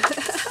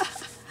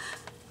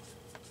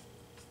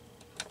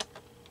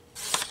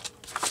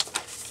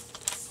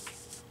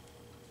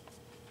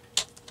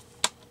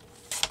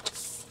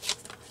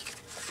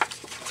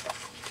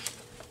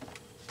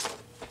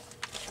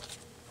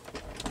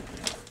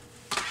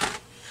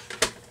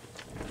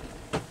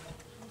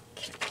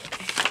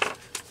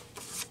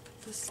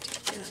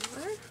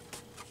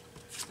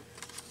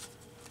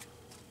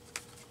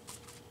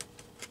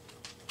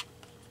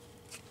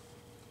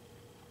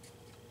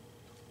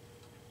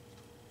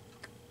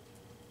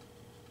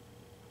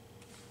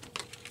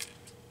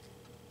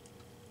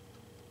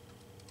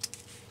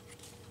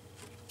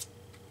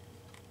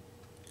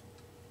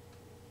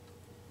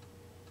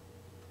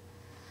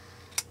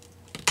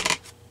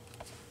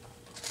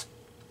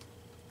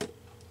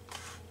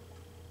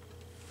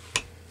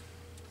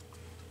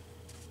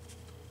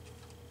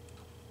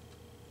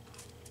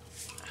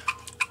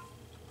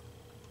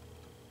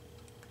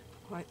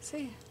 Quite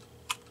see.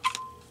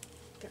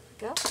 There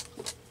we go.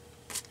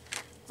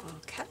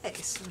 Okay,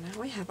 so now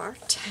we have our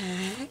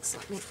tags.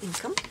 Let me ink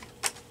them.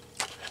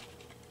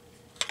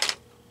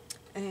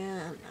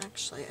 And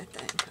actually, I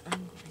think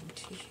I'm going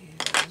to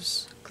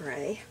use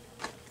gray.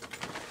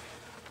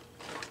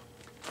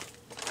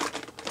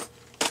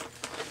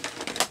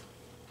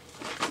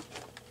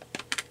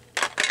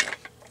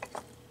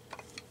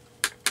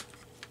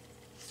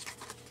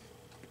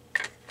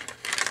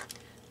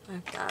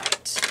 I've got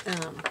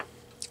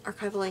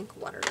Archival ink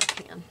water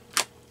can.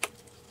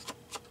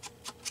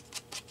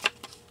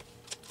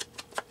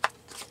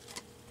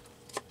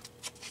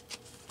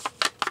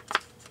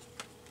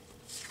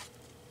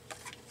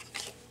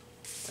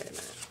 Wait a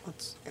minute.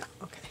 Let's, yeah,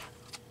 okay.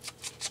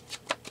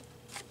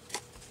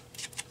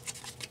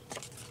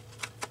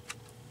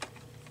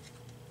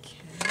 Okay,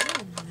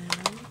 and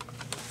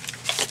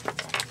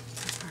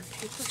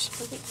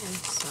for the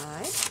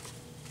inside.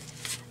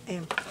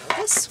 And for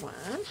this one,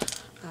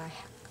 I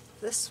have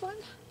this one.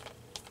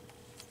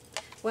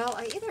 Well,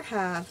 I either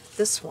have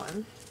this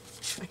one.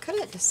 I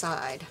couldn't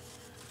decide.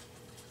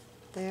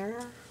 There.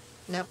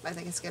 Nope, I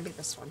think it's going to be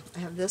this one. I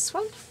have this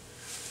one,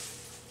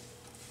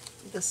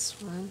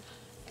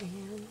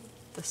 and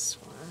this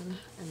one,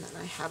 and then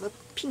I have a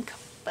pink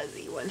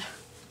fuzzy one.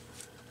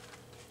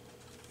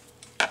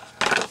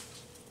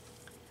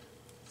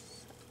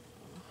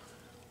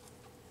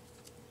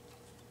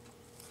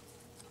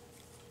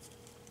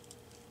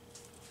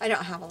 I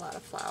don't have a lot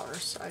of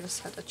flowers, so I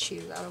just had to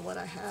choose out of what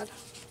I had.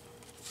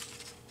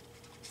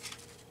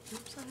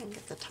 Oops, I didn't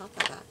get the top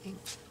of that ink.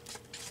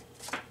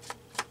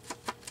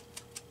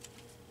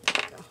 There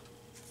we go.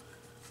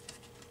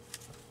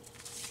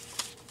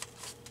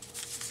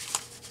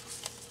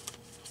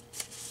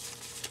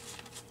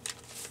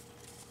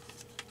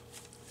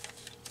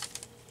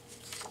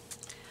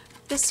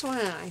 This one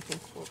I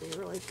think will be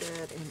really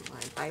good in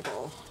my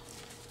Bible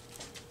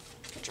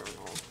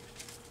journal.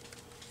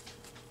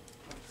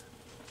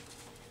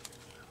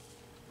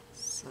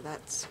 So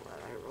that's what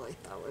I really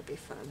thought would be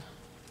fun.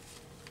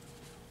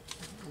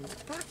 And on the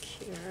back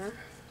here,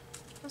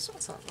 this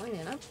one's not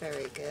lining up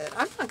very good.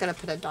 I'm not going to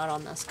put a dot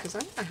on this because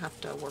I'm going to have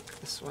to work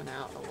this one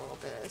out a little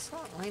bit. It's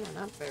not lining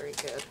up very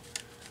good.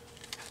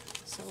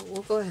 So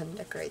we'll go ahead and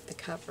decorate the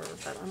cover,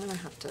 but I'm going to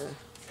have to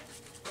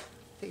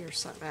figure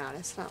something out.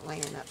 It's not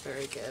lining up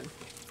very good.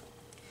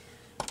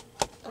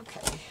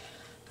 Okay,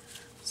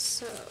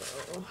 so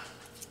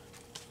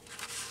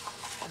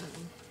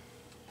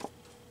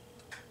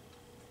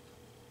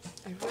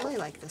I really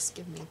like this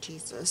Give Me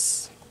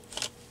Jesus.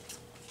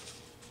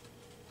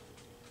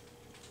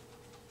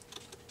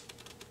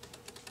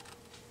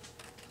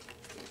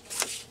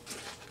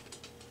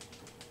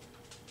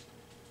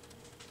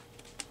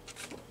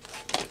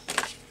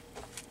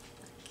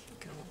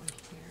 Go on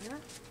here.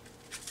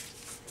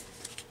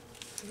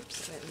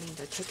 Oops, I didn't mean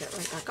to take it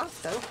right back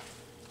off though.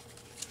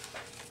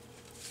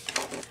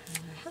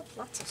 And I have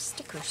lots of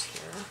stickers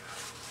here.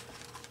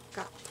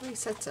 Got 3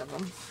 sets of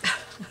them.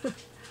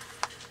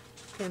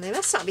 And they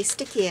must not be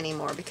sticky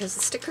anymore because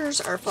the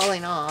stickers are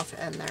falling off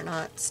and they're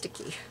not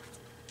sticky.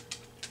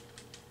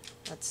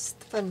 That's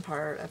the fun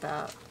part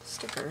about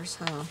stickers,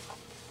 huh?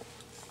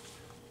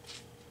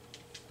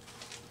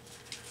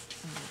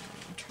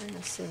 I'm trying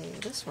to see.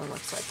 This one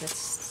looks like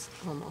it's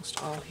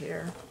almost all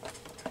here.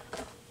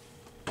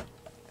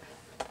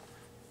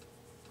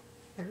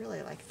 I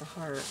really like the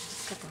heart.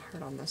 It's got the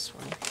heart on this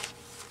one.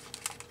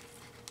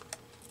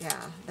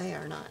 Yeah, they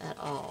are not at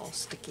all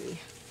sticky.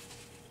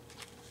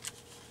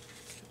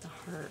 The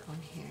heart on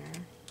here.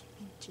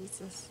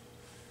 Jesus.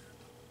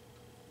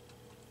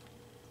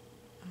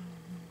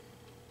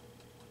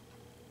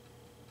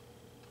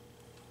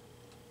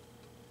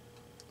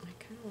 I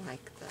kind of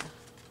like the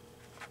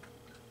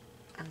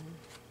I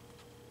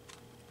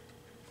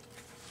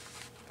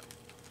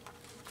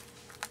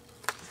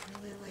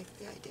really like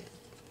the idea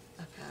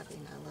of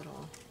having a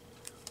little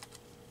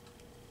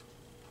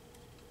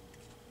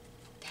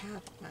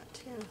tab on it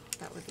too.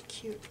 That would be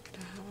cute to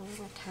have a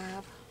little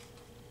tab.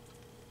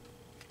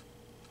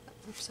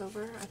 Flips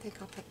over. I think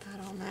I'll put that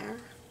on there.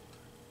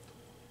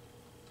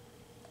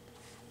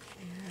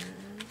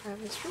 And I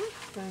was really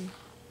hoping.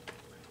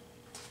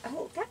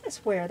 Oh, that is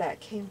where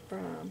that came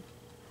from.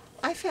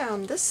 I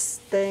found this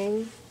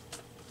thing.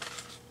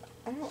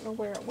 I don't know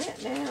where it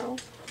went now.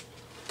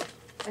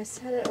 I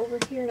set it over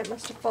here and it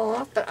must have fallen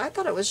off, but I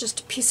thought it was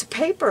just a piece of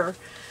paper.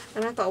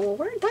 And I thought, well,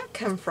 where did that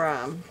come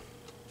from?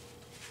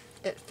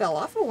 It fell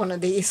off of one of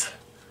these.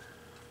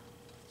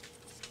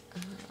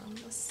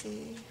 Let's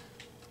see.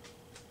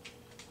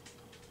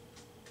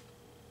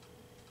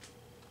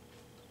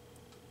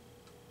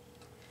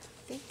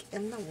 I think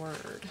in the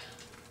word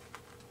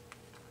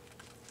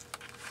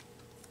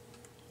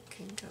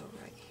can go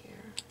right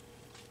here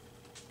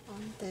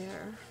on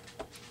there.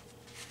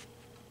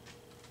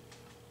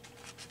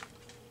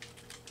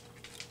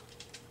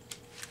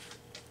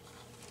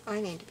 I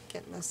need to be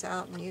getting this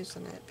out and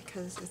using it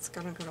because it's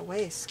going to go to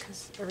waste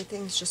because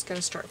everything's just going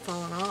to start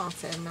falling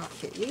off and not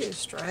get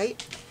used,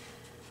 right?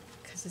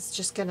 Because it's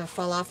just going to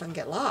fall off and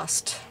get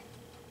lost.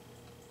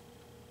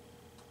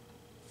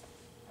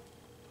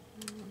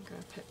 I'm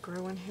going to put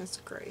Grow in His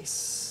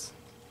Grace.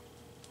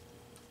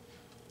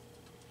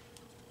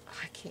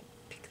 I can't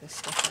pick this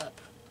stuff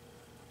up.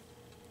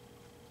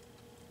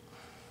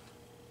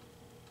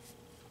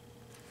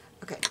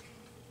 Okay.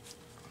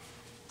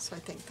 So I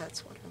think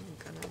that's what I'm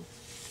going to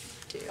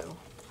do.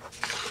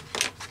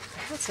 I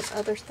had some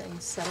other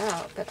things set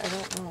out, but I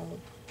don't know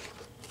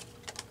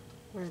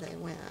where they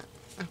went.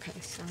 Okay,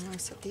 so I'm going to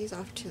set these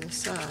off to the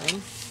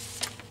side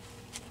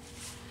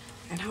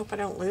and hope I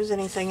don't lose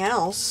anything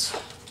else.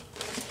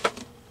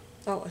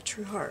 Oh, a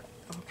true heart.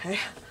 Okay.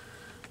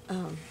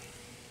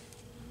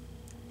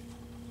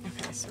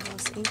 Okay, so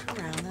let's ink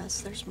around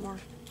this. There's more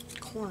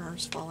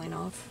corners falling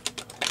off.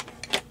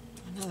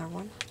 Another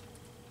one.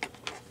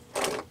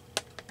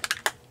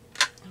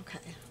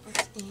 Okay,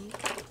 let's ink.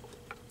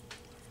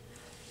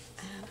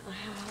 And I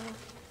have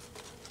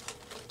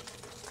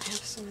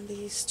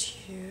these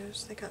to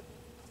use. They got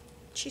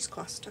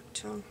cheesecloth stuck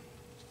to them.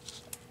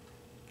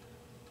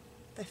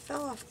 They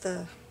fell off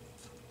the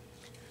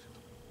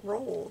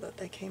roll that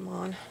they came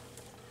on,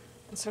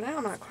 and so now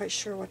I'm not quite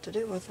sure what to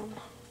do with them.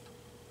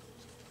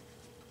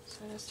 So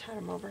I just had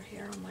them over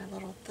here on my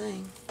little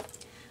thing.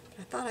 But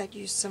I thought I'd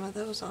use some of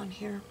those on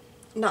here.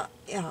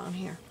 On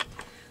here.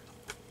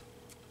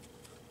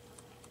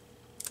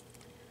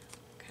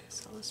 Okay,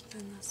 so let's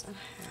bend this in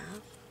half.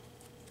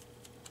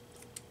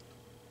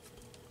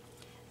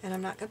 And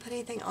I'm not going to put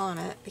anything on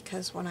it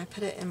because when I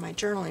put it in my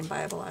journaling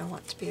Bible, I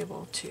want to be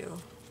able to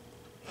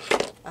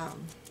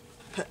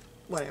put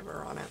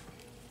whatever on it.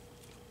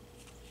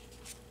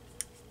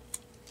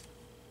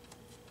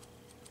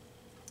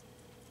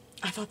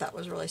 I thought that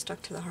was really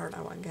stuck to the heart.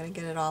 I wasn't going to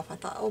get it off. I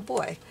thought, oh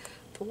boy,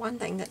 the one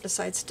thing that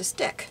decides to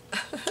stick.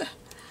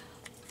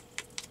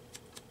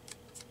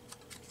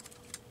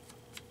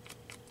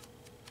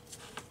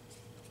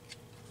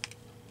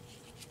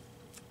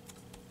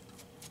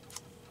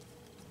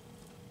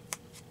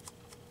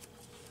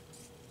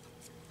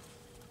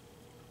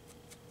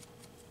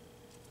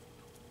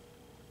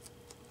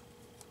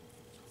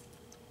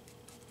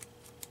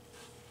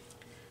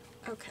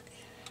 Okay,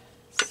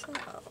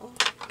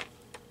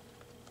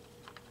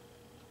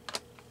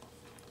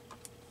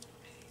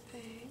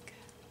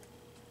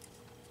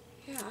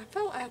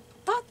 so I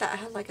thought that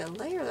had like a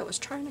layer that was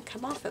trying to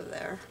come off of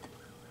there.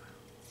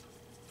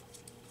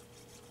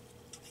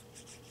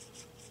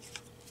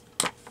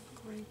 I'm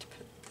going to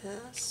put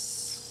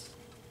this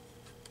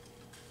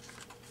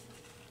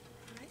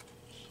right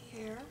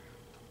here,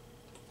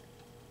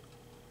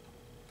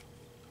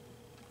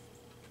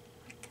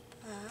 like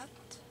that.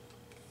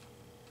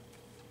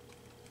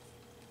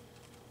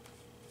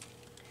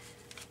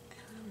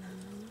 And then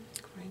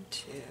I'm going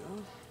to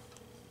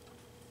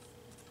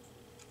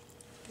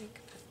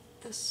put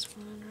this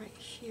one right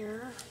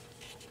here.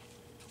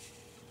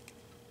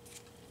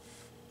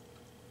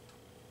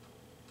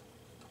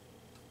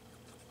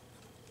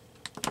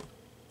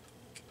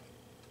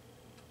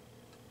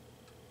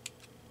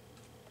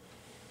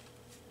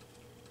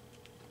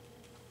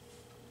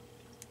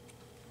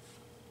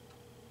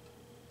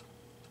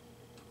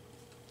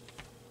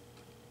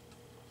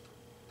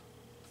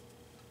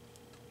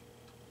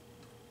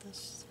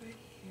 This right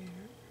here.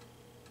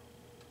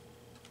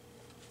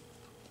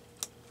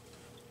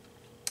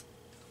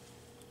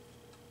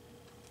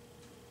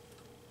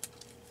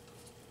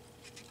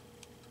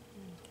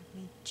 Give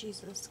me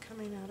Jesus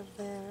coming out of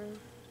there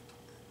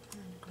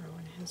and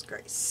growing His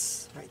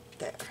grace right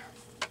there.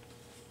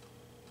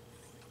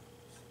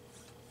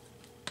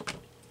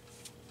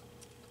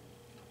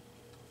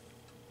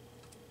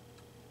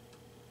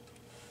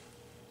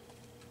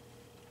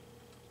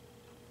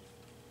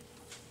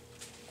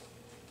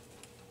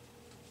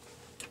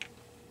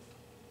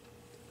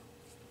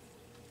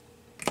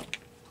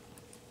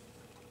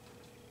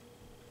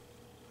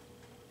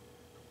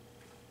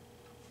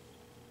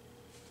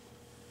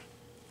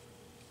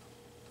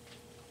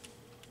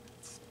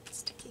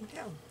 Sticking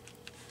down.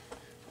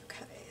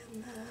 Okay,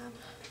 and then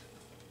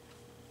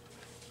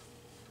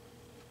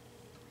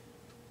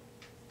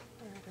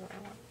where do I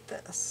want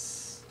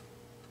this?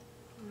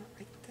 I want it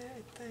right there,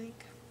 I think.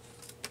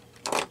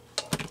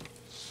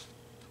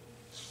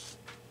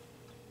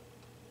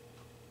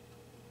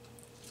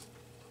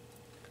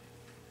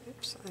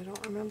 Oops, I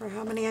don't remember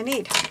how many I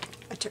need.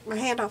 I took my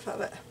hand off of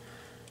it.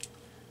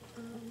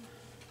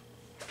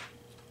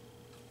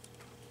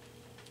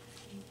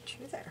 Need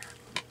two there.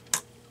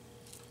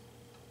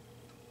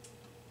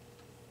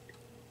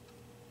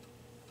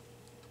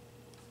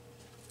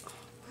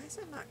 Why is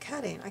it not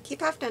cutting? I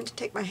keep having to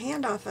take my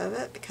hand off of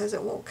it because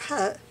it won't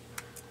cut.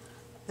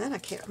 Then I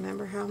can't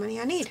remember how many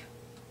I need.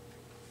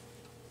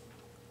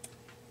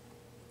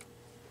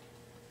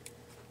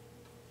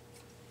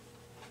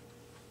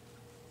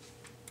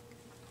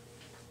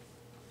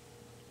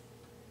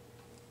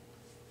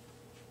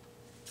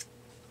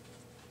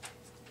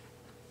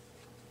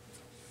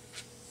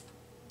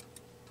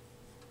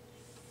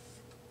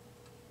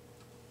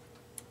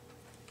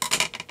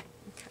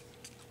 Okay,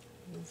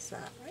 is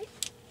that right?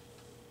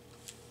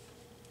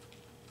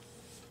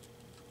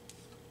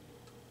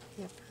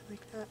 Yep, I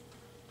like that.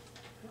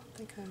 I don't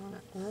think I want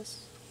it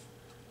less.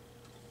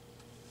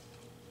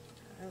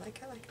 I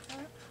like it like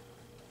that.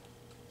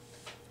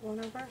 One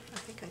over? I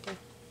think I did.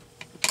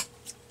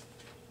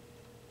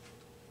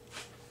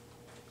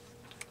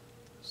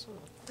 Those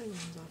little thin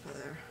ones off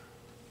of there.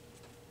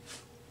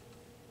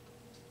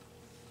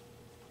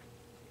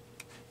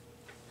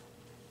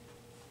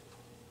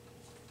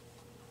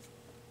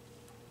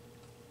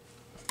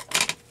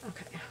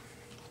 Okay.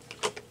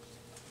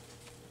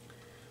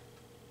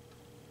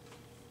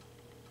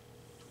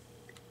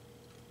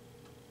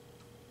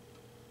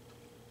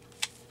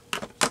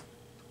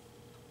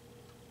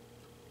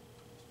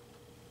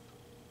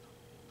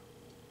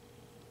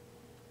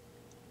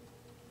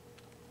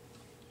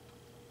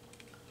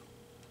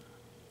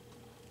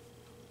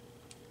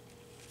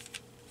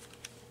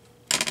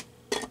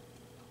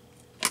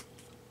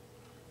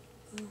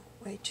 Oh,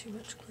 way too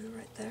much glue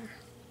right there.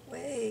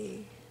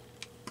 way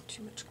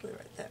too much glue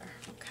right there.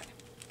 Okay.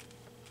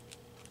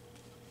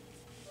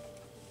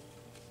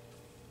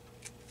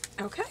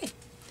 Okay,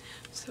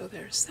 so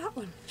there's that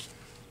one.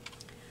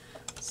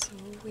 So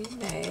we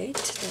made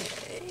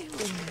today,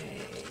 we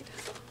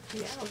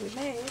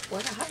made,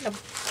 what a item.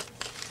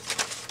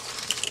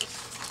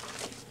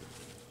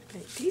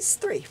 Made these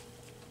 3.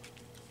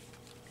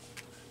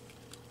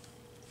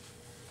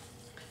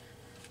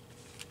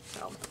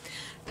 So,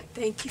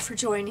 thank you for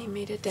joining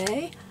me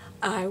today.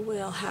 I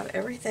will have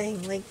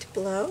everything linked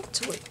below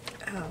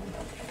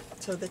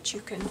so that you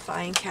can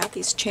find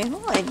Cathy's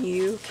channel and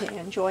you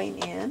can join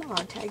in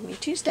on Tag Me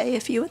Tuesday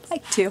if you would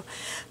like to.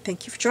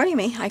 Thank you for joining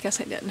me. I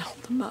guess I didn't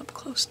hold them up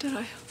close, did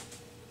I? I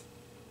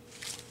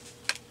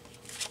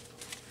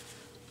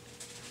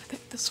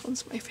think this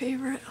one's my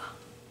favorite.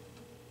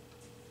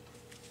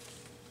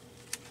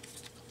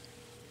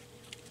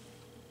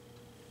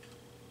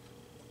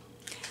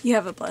 You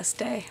have a blessed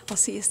day. I'll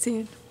see you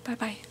soon.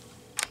 Bye-bye.